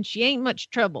quiet and she ain't much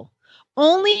trouble.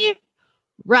 Only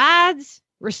rides,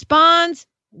 responds,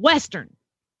 Western.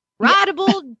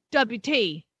 Rideable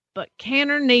WT, but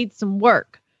Canner needs some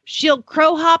work. She'll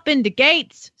crow hop into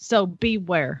gates, so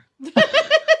beware.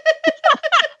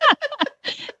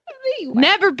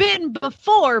 Never been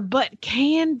before, but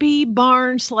can be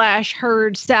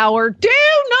barn/herd sour.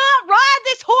 Do not ride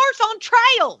this horse on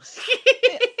trails.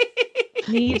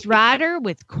 Needs rider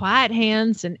with quiet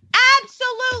hands and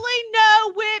absolutely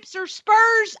no whips or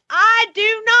spurs. I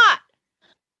do not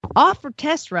offer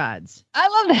test rides. I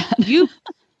love that.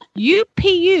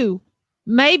 UPU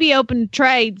may be open to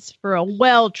trades for a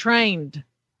well-trained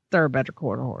thoroughbred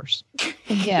quarter horse.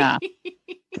 Yeah.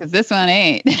 Because this one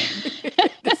ain't.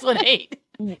 This one ain't.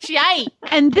 She ain't.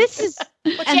 And this is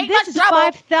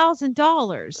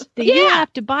 $5,000 that you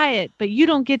have to buy it, but you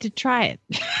don't get to try it.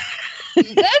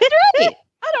 That's right.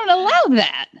 I don't allow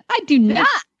that. I do not.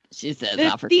 She says.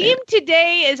 The theme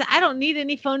today is I don't need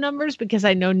any phone numbers because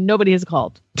I know nobody has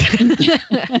called.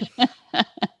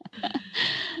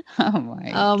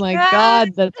 Oh my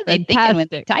God. That's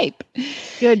fantastic. Type.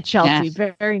 Good, Chelsea. Yes.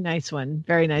 Very nice one.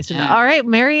 Very nice one. All right,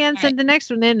 Marianne, send the next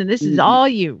one in, and this is all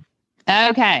you.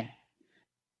 Okay.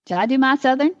 Should I do my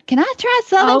Southern? Can I try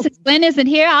Southern? Since Glenn isn't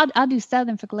here, I'll do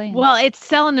Southern for Glenn. Well, it's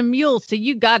selling a mule, so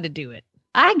you got to do it.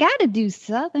 I got to do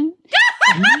Southern.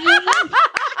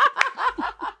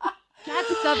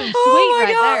 That's Southern sweet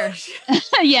there.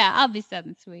 Yeah, I'll be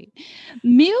Southern sweet.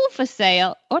 Mule for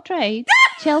sale or trade,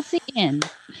 Chelsea Inn.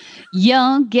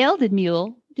 Young gelded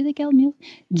mule. Do they geld mules?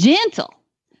 Gentle.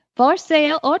 For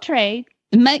sale or trade,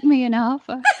 make me an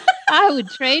offer. I would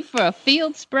trade for a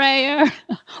field sprayer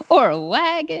or a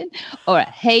wagon or a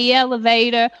hay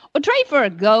elevator or trade for a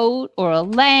goat or a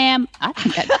lamb. I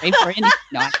think I'd trade for any.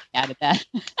 No, I added that.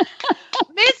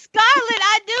 Miss Scarlett,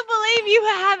 I do believe you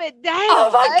have it down. Oh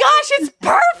my gosh, it's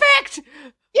perfect.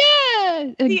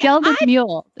 Yeah. A gelded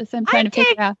mule. That's what I'm trying to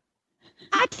figure out.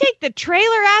 I take the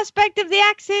trailer aspect of the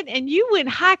accent and you went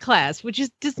high class, which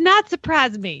does not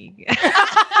surprise me.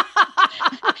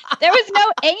 There was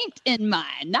no ain't in mine.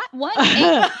 Not one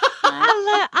ain't.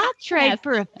 I'll trade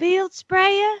for a field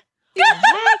sprayer.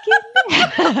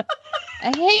 A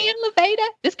hay elevator.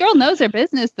 This girl knows her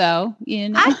business, though. You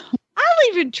know. I'll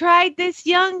even trade this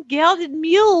young gelded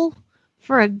mule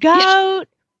for a goat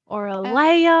or a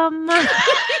lamb.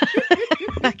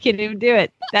 I can't even do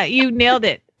it. You nailed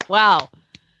it. Wow.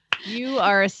 You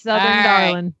are a Southern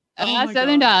darling.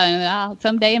 Southern darling.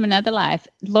 Someday in another life.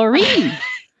 Laureen.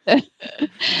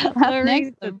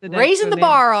 Raising the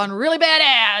bar on really bad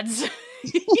ads.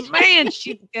 Man,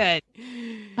 she's good.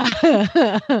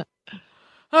 All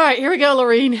right, here we go,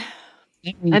 Laureen.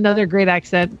 Another great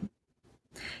accent.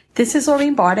 This is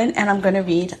Laureen Barden, and I'm going to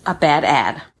read a bad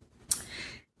ad.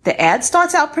 The ad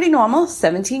starts out pretty normal.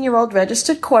 17-year-old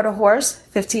registered quarter horse,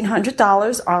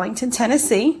 $1,500, Arlington,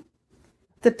 Tennessee.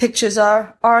 The pictures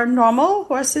are normal.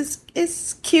 Horse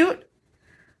is cute.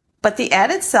 But the ad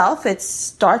itself, it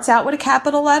starts out with a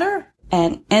capital letter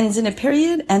and ends in a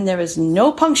period, and there is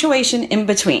no punctuation in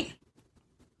between.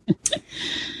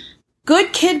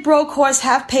 Good kid broke horse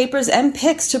have papers and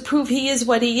pics to prove he is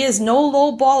what he is. No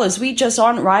low ballers. We just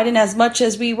aren't riding as much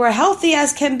as we were. Healthy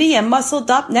as can be and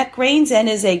muscled up, neck reins, and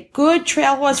is a good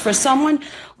trail horse for someone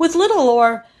with little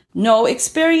or no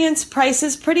experience. Price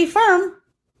is pretty firm.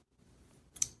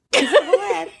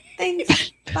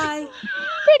 Thanks. Bye.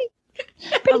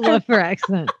 I love her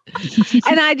accent.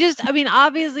 And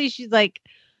obviously she's like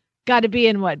got to be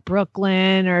in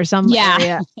Brooklyn or some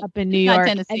area up in New York.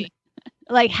 Tennessee. And,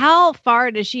 like, how far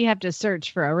does she have to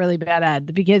search for a really bad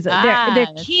ad? Because there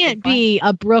can't be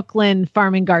a Brooklyn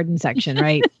farm and garden section,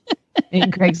 right?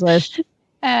 In Craigslist.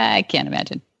 I can't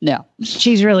imagine. No.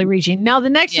 She's really reaching. Now, the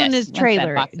next one is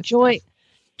trailer. Joy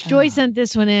sent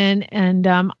this one in, and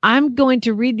I'm going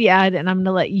to read the ad, and I'm going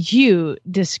to let you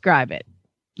describe it.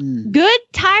 Good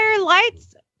tire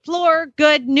lights, floor,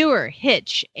 good, newer,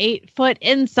 hitch, 8-foot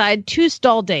inside,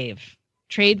 2-stall Dave.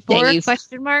 Trade for, Dave.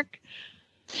 question mark?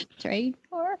 Trade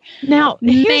for? Now,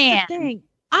 here's the thing.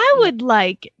 I would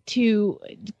like to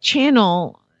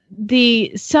channel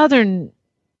the Southern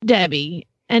Debbie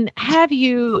and have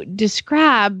you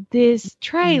describe this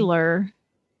trailer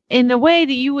in the way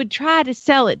that you would try to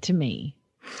sell it to me.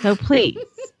 So please.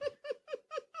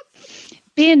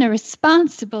 Being a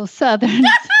responsible Southern,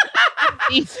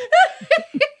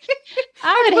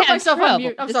 I would have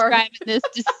trouble describing this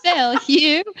to sell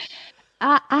you.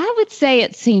 I would say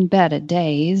it's seen better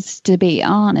days, to be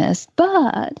honest.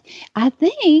 But I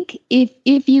think if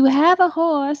you have a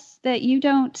horse that you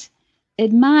don't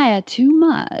admire too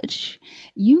much,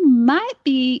 you might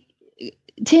be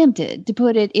tempted to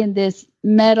put it in this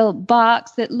metal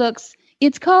box that looks,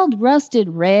 it's called rusted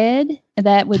red.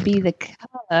 That would be the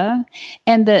color.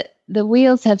 And the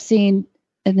wheels have seen,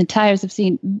 and the tires have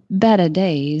seen better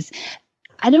days.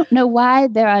 I don't know why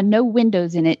there are no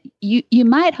windows in it. You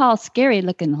might haul scary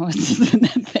looking horses in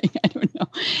that thing. I don't know.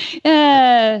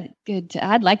 Good.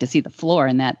 I'd like to see the floor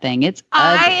in that thing. It's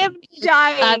ugly. I am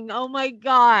dying. Oh my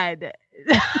God.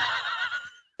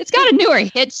 It's got a newer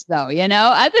hitch though,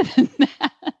 other than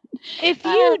that. If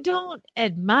you don't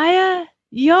admire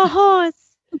your horse,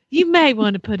 you may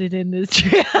want to put it in this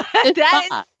trailer.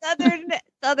 That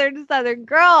is Southern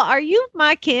girl. Are you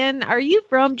my kin? Are you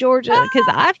from Georgia? Because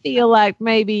I feel like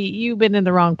maybe you've been in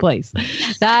the wrong place.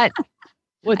 That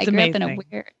was I amazing. grew up in a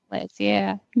weird place.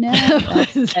 Yeah. No,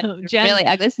 that's really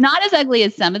ugly. It's not as ugly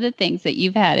as some of the things that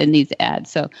you've had in these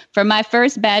ads. So for my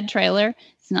first bad trailer,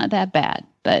 it's not that bad.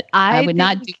 But I would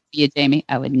not do you, Jamie.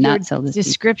 I would not sell this.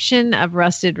 Description of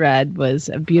rusted red was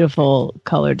a beautiful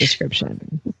color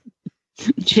description.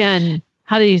 Jen,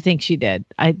 how do you think she did?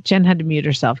 Jen had to mute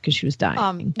herself because she was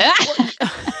dying.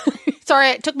 Sorry,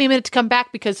 it took me a minute to come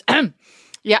back because, I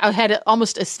had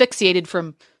almost asphyxiated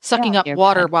from sucking up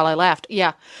water while I laughed.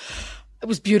 Yeah, it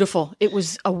was beautiful. It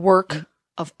was a work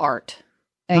of art.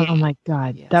 Oh my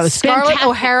God, that was Scarlett fantastic.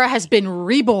 O'Hara has been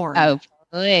reborn. Oh,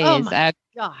 please. Oh my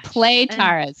gosh. Play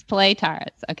Taras.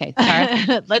 Okay,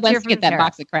 Tara. Let's get that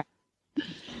box of crap.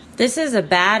 This is a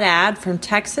bad ad from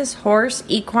Texas Horse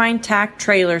Equine Tack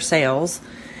Trailer Sales.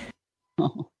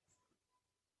 Oh.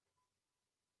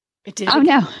 It did. Oh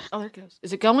no! Oh, there it goes.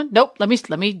 Is it going? Nope. Let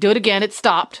me do it again. It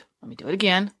stopped. Let me do it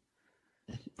again.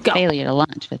 Go. Failure to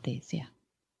launch with these. Yeah.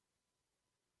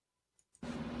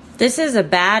 This is a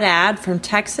bad ad from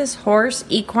Texas Horse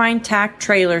Equine Tack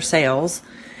Trailer Sales.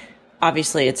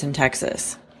 Obviously, it's in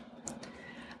Texas.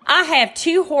 I have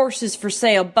 2 horses for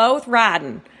sale, both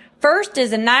riding. First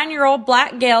is a 9-year-old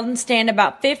black gelding, stand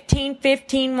about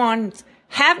 15 ones.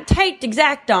 Haven't taped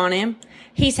exact on him.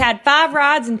 He's had 5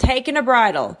 rides and taken a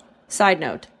bridle. Side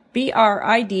note,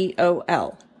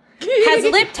 BRIDOL. Has a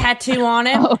lip tattoo on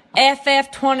him,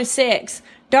 FF26.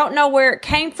 Don't know where it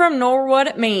came from nor what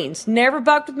it means. Never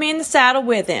bucked with me in the saddle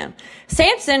with him.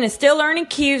 Samson is still learning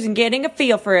cues and getting a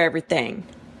feel for everything.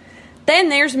 Then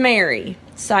there's Mary.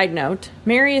 Side note,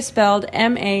 Mary is spelled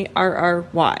Marry.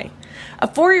 A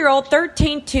 4-year-old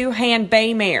 13-2 hand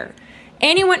bay mare.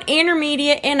 Anyone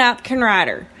intermediate and up can ride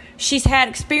her. She's had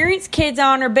experienced kids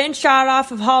on her, been shot off,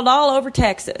 have hauled all over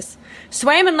Texas.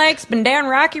 Swam in lakes, been down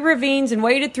rocky ravines, and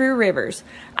waded through rivers.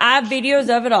 I have videos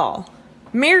of it all.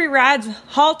 Mary rides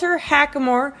halter,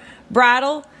 hackamore,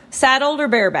 bridle, saddled, or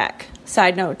bareback.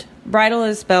 Side note, bridle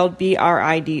is spelled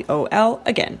BRIDOL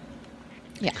again.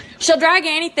 Yeah. She'll drag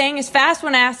anything, is fast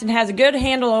when asked, and has a good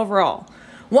handle overall.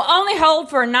 Will only hold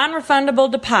for a non-refundable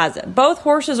deposit. Both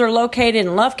horses are located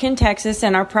in Lufkin, Texas,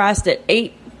 and are priced at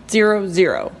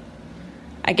 $800.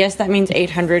 I guess that means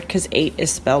 800 because 8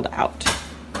 is spelled out.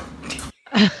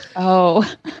 Oh.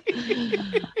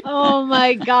 Oh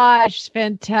my gosh,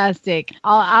 fantastic.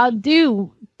 I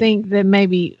do think that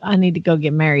maybe I need to go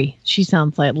get Mary. She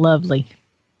sounds like lovely.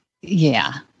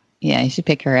 Yeah. Yeah, you should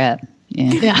pick her up.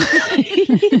 Yeah.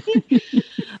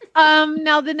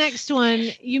 Now the next one,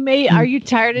 are you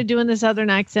tired of doing the Southern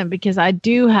accent? Because I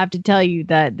do have to tell you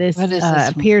that this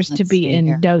appears to be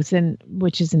in Dothan,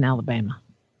 which is in Alabama.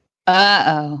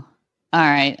 Uh-oh. All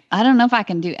right. I don't know if I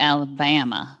can do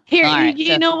Alabama. Here, all right,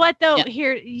 you know what though? Yeah.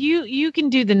 Here, you can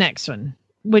do the next one,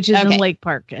 which is in Lake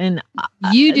Park, and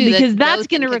you do because that's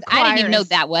going to require. I didn't even know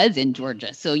that was in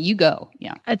Georgia, so you go.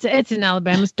 Yeah, it's in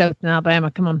Alabama. It's Dothan,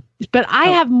 Alabama. Come on, but I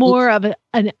have more of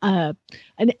an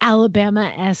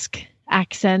Alabama-esque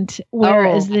accent,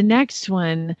 whereas the next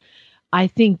one, I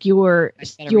think your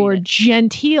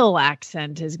genteel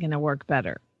accent is going to work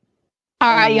better.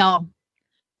 All right, y'all.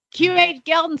 QH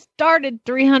Geldon started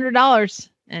 $300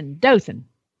 and Dothan,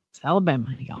 it's Alabama,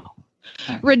 y'all.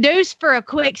 Right. Reduced for a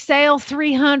quick sale,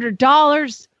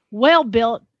 $300. Well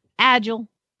built, agile,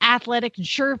 athletic, and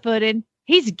sure-footed.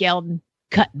 He's a Geldon,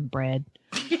 cutting bread.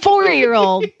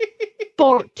 4-year-old,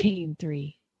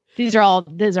 14.3. These are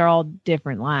all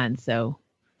different lines. So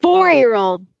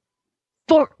 4-year-old,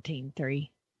 14.3.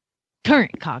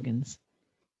 Current Coggins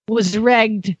was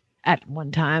regged at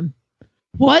one time.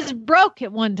 Was broke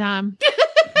at one time.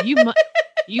 You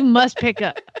must pick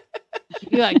up.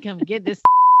 You gotta come get this.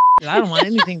 I don't want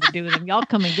anything to do with him. Y'all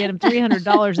come and get him.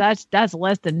 $300. That's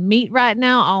less than meat right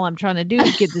now. All I'm trying to do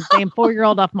is get this damn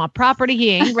 4-year-old off my property. He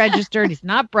ain't registered. He's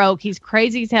not broke. He's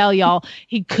crazy as hell, y'all.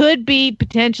 He could be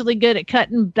potentially good at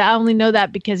cutting. But I only know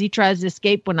that because he tries to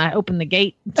escape when I open the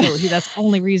gate. So that's the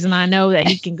only reason I know that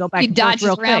he can go back. He dodges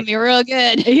real around me real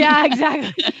good. Yeah,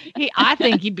 exactly. I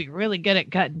think he'd be really good at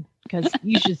cutting. Because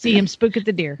you should see him spook at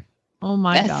the deer. Oh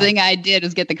my God. Best thing I did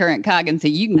was get the current Coggins so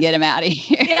you can get him out of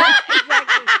here. Yeah,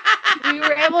 exactly. We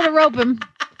were able to rope him,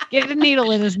 get a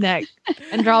needle in his neck,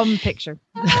 and draw him a picture.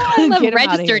 I love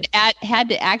registered had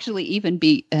to actually even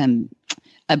be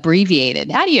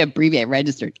abbreviated. How do you abbreviate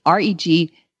registered?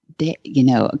 REG,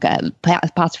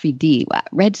 apostrophe D.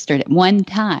 Registered at one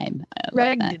time.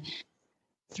 Rigged.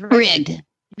 Rigged.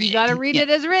 You got to read it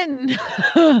as written.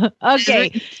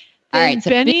 Okay. All right, so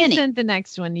Benny sent the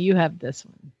next one. You have this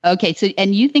one. Okay, so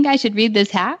and you think I should read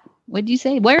this hat? What did you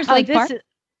say? Where's Lake Park?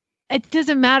 It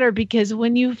doesn't matter because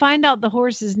when you find out the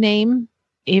horse's name,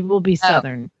 it will be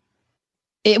Southern.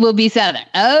 It will be Southern.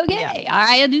 Okay, yeah. All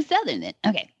right, I'll do Southern then.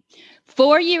 Okay,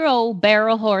 4-year-old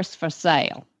barrel horse for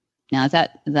sale. Now is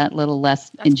that a little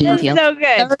less genteel? So good.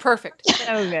 That's perfect.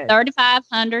 So good.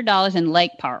 $3,500 in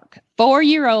Lake Park.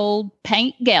 4-year-old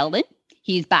paint gelding.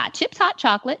 He's by Chips Hot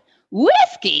Chocolate.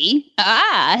 Whiskey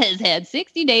has had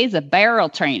 60 days of barrel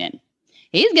training.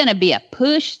 He's going to be a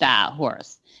push style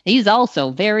horse. He's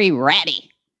also very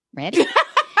ratty. Ratty?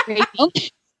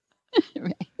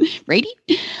 Ratty?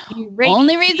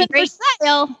 Only reason for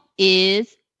sale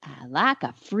is I like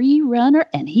a free runner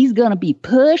and he's going to be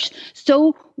pushed.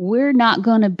 So we're not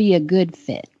going to be a good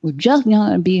fit. We're just not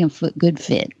going to be a good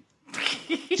fit.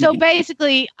 So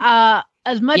basically,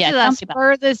 as much as I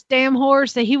spur this damn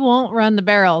horse, that he won't run the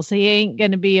barrels. He ain't going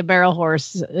to be a barrel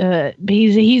horse.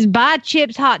 He's by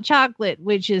Chips Hot Chocolate,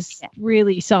 which is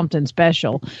really something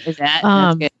special. Is that?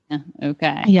 That's good.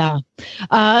 Okay. Yeah.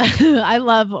 I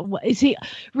love. See,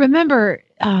 remember,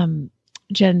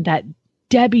 Jen, that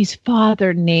Debbie's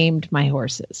father named my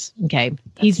horses. Okay.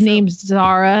 He's named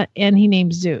Zara and he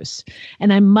named Zeus.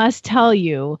 And I must tell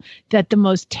you that the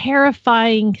most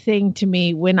terrifying thing to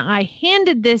me when I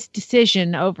handed this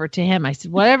decision over to him, I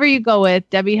said, whatever you go with,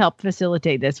 Debbie helped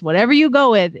facilitate this. Whatever you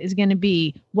go with is going to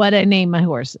be what I name my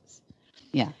horses.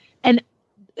 Yeah. And,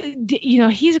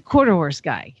 he's a quarter horse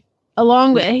guy.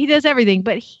 Along with, he does everything,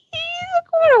 but he's a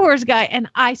quarter horse guy. And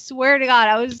I swear to God,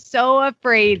 I was so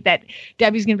afraid that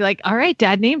Debbie's going to be like, all right,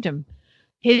 Dad named him.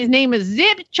 His name is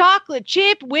Zip Chocolate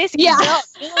Chip Whiskey Belt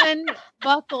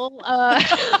Buckle.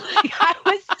 I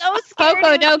was so scared.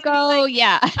 Poco Doco,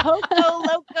 yeah. Poco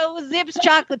Loco Zips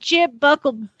Chocolate Chip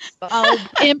Buckle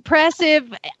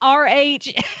Impressive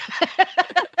RH.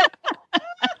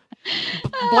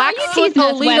 Blackfoot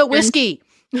Molina Whiskey.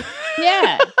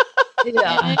 Yeah.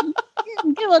 Yeah.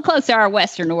 Get a little close to our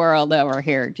Western world over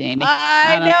here, Jamie.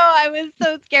 I know. I was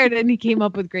so scared. And he came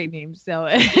up with great names. So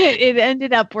it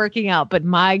ended up working out. But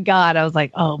my God, I was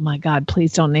like, oh my God,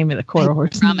 please don't name me the quarter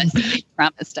horse.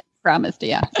 Promised. Promised.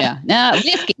 Yeah. No,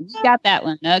 whiskey. You got that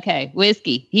one. Okay.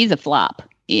 Whiskey. He's a flop.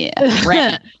 Yeah.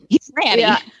 Ratty. He's ratty.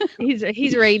 Yeah.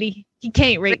 He's ratty. He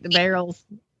can't rate the barrels.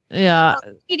 Yeah.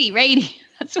 Ratty.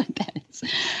 That's what that is.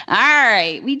 All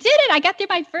right. We did it. I got through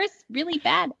my first really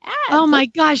bad ad. Oh my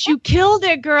gosh. You killed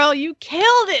it, girl. You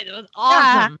killed it. It was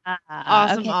awesome.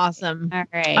 Okay. Awesome. All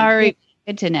right. All right.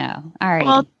 Good to know. All right.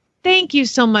 Well, thank you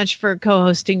so much for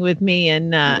co-hosting with me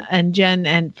and Jen,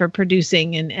 and for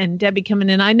producing, and Debbie coming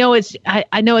in. I know it's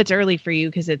early for you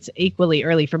because it's equally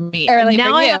early for me. Early now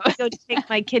for I you. have to go take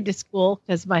my kid to school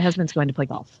because my husband's going to play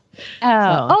golf.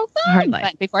 Fun. hard life.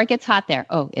 Fun. Before it gets hot there.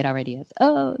 Oh, it already is.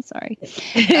 Oh, sorry.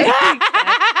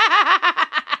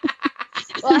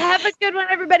 Well, have a good one,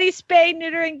 everybody. Spay,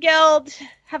 neuter, and geld.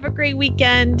 Have a great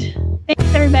weekend.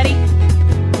 Thanks, everybody.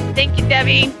 Thank you,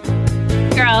 Debbie.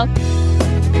 Girls.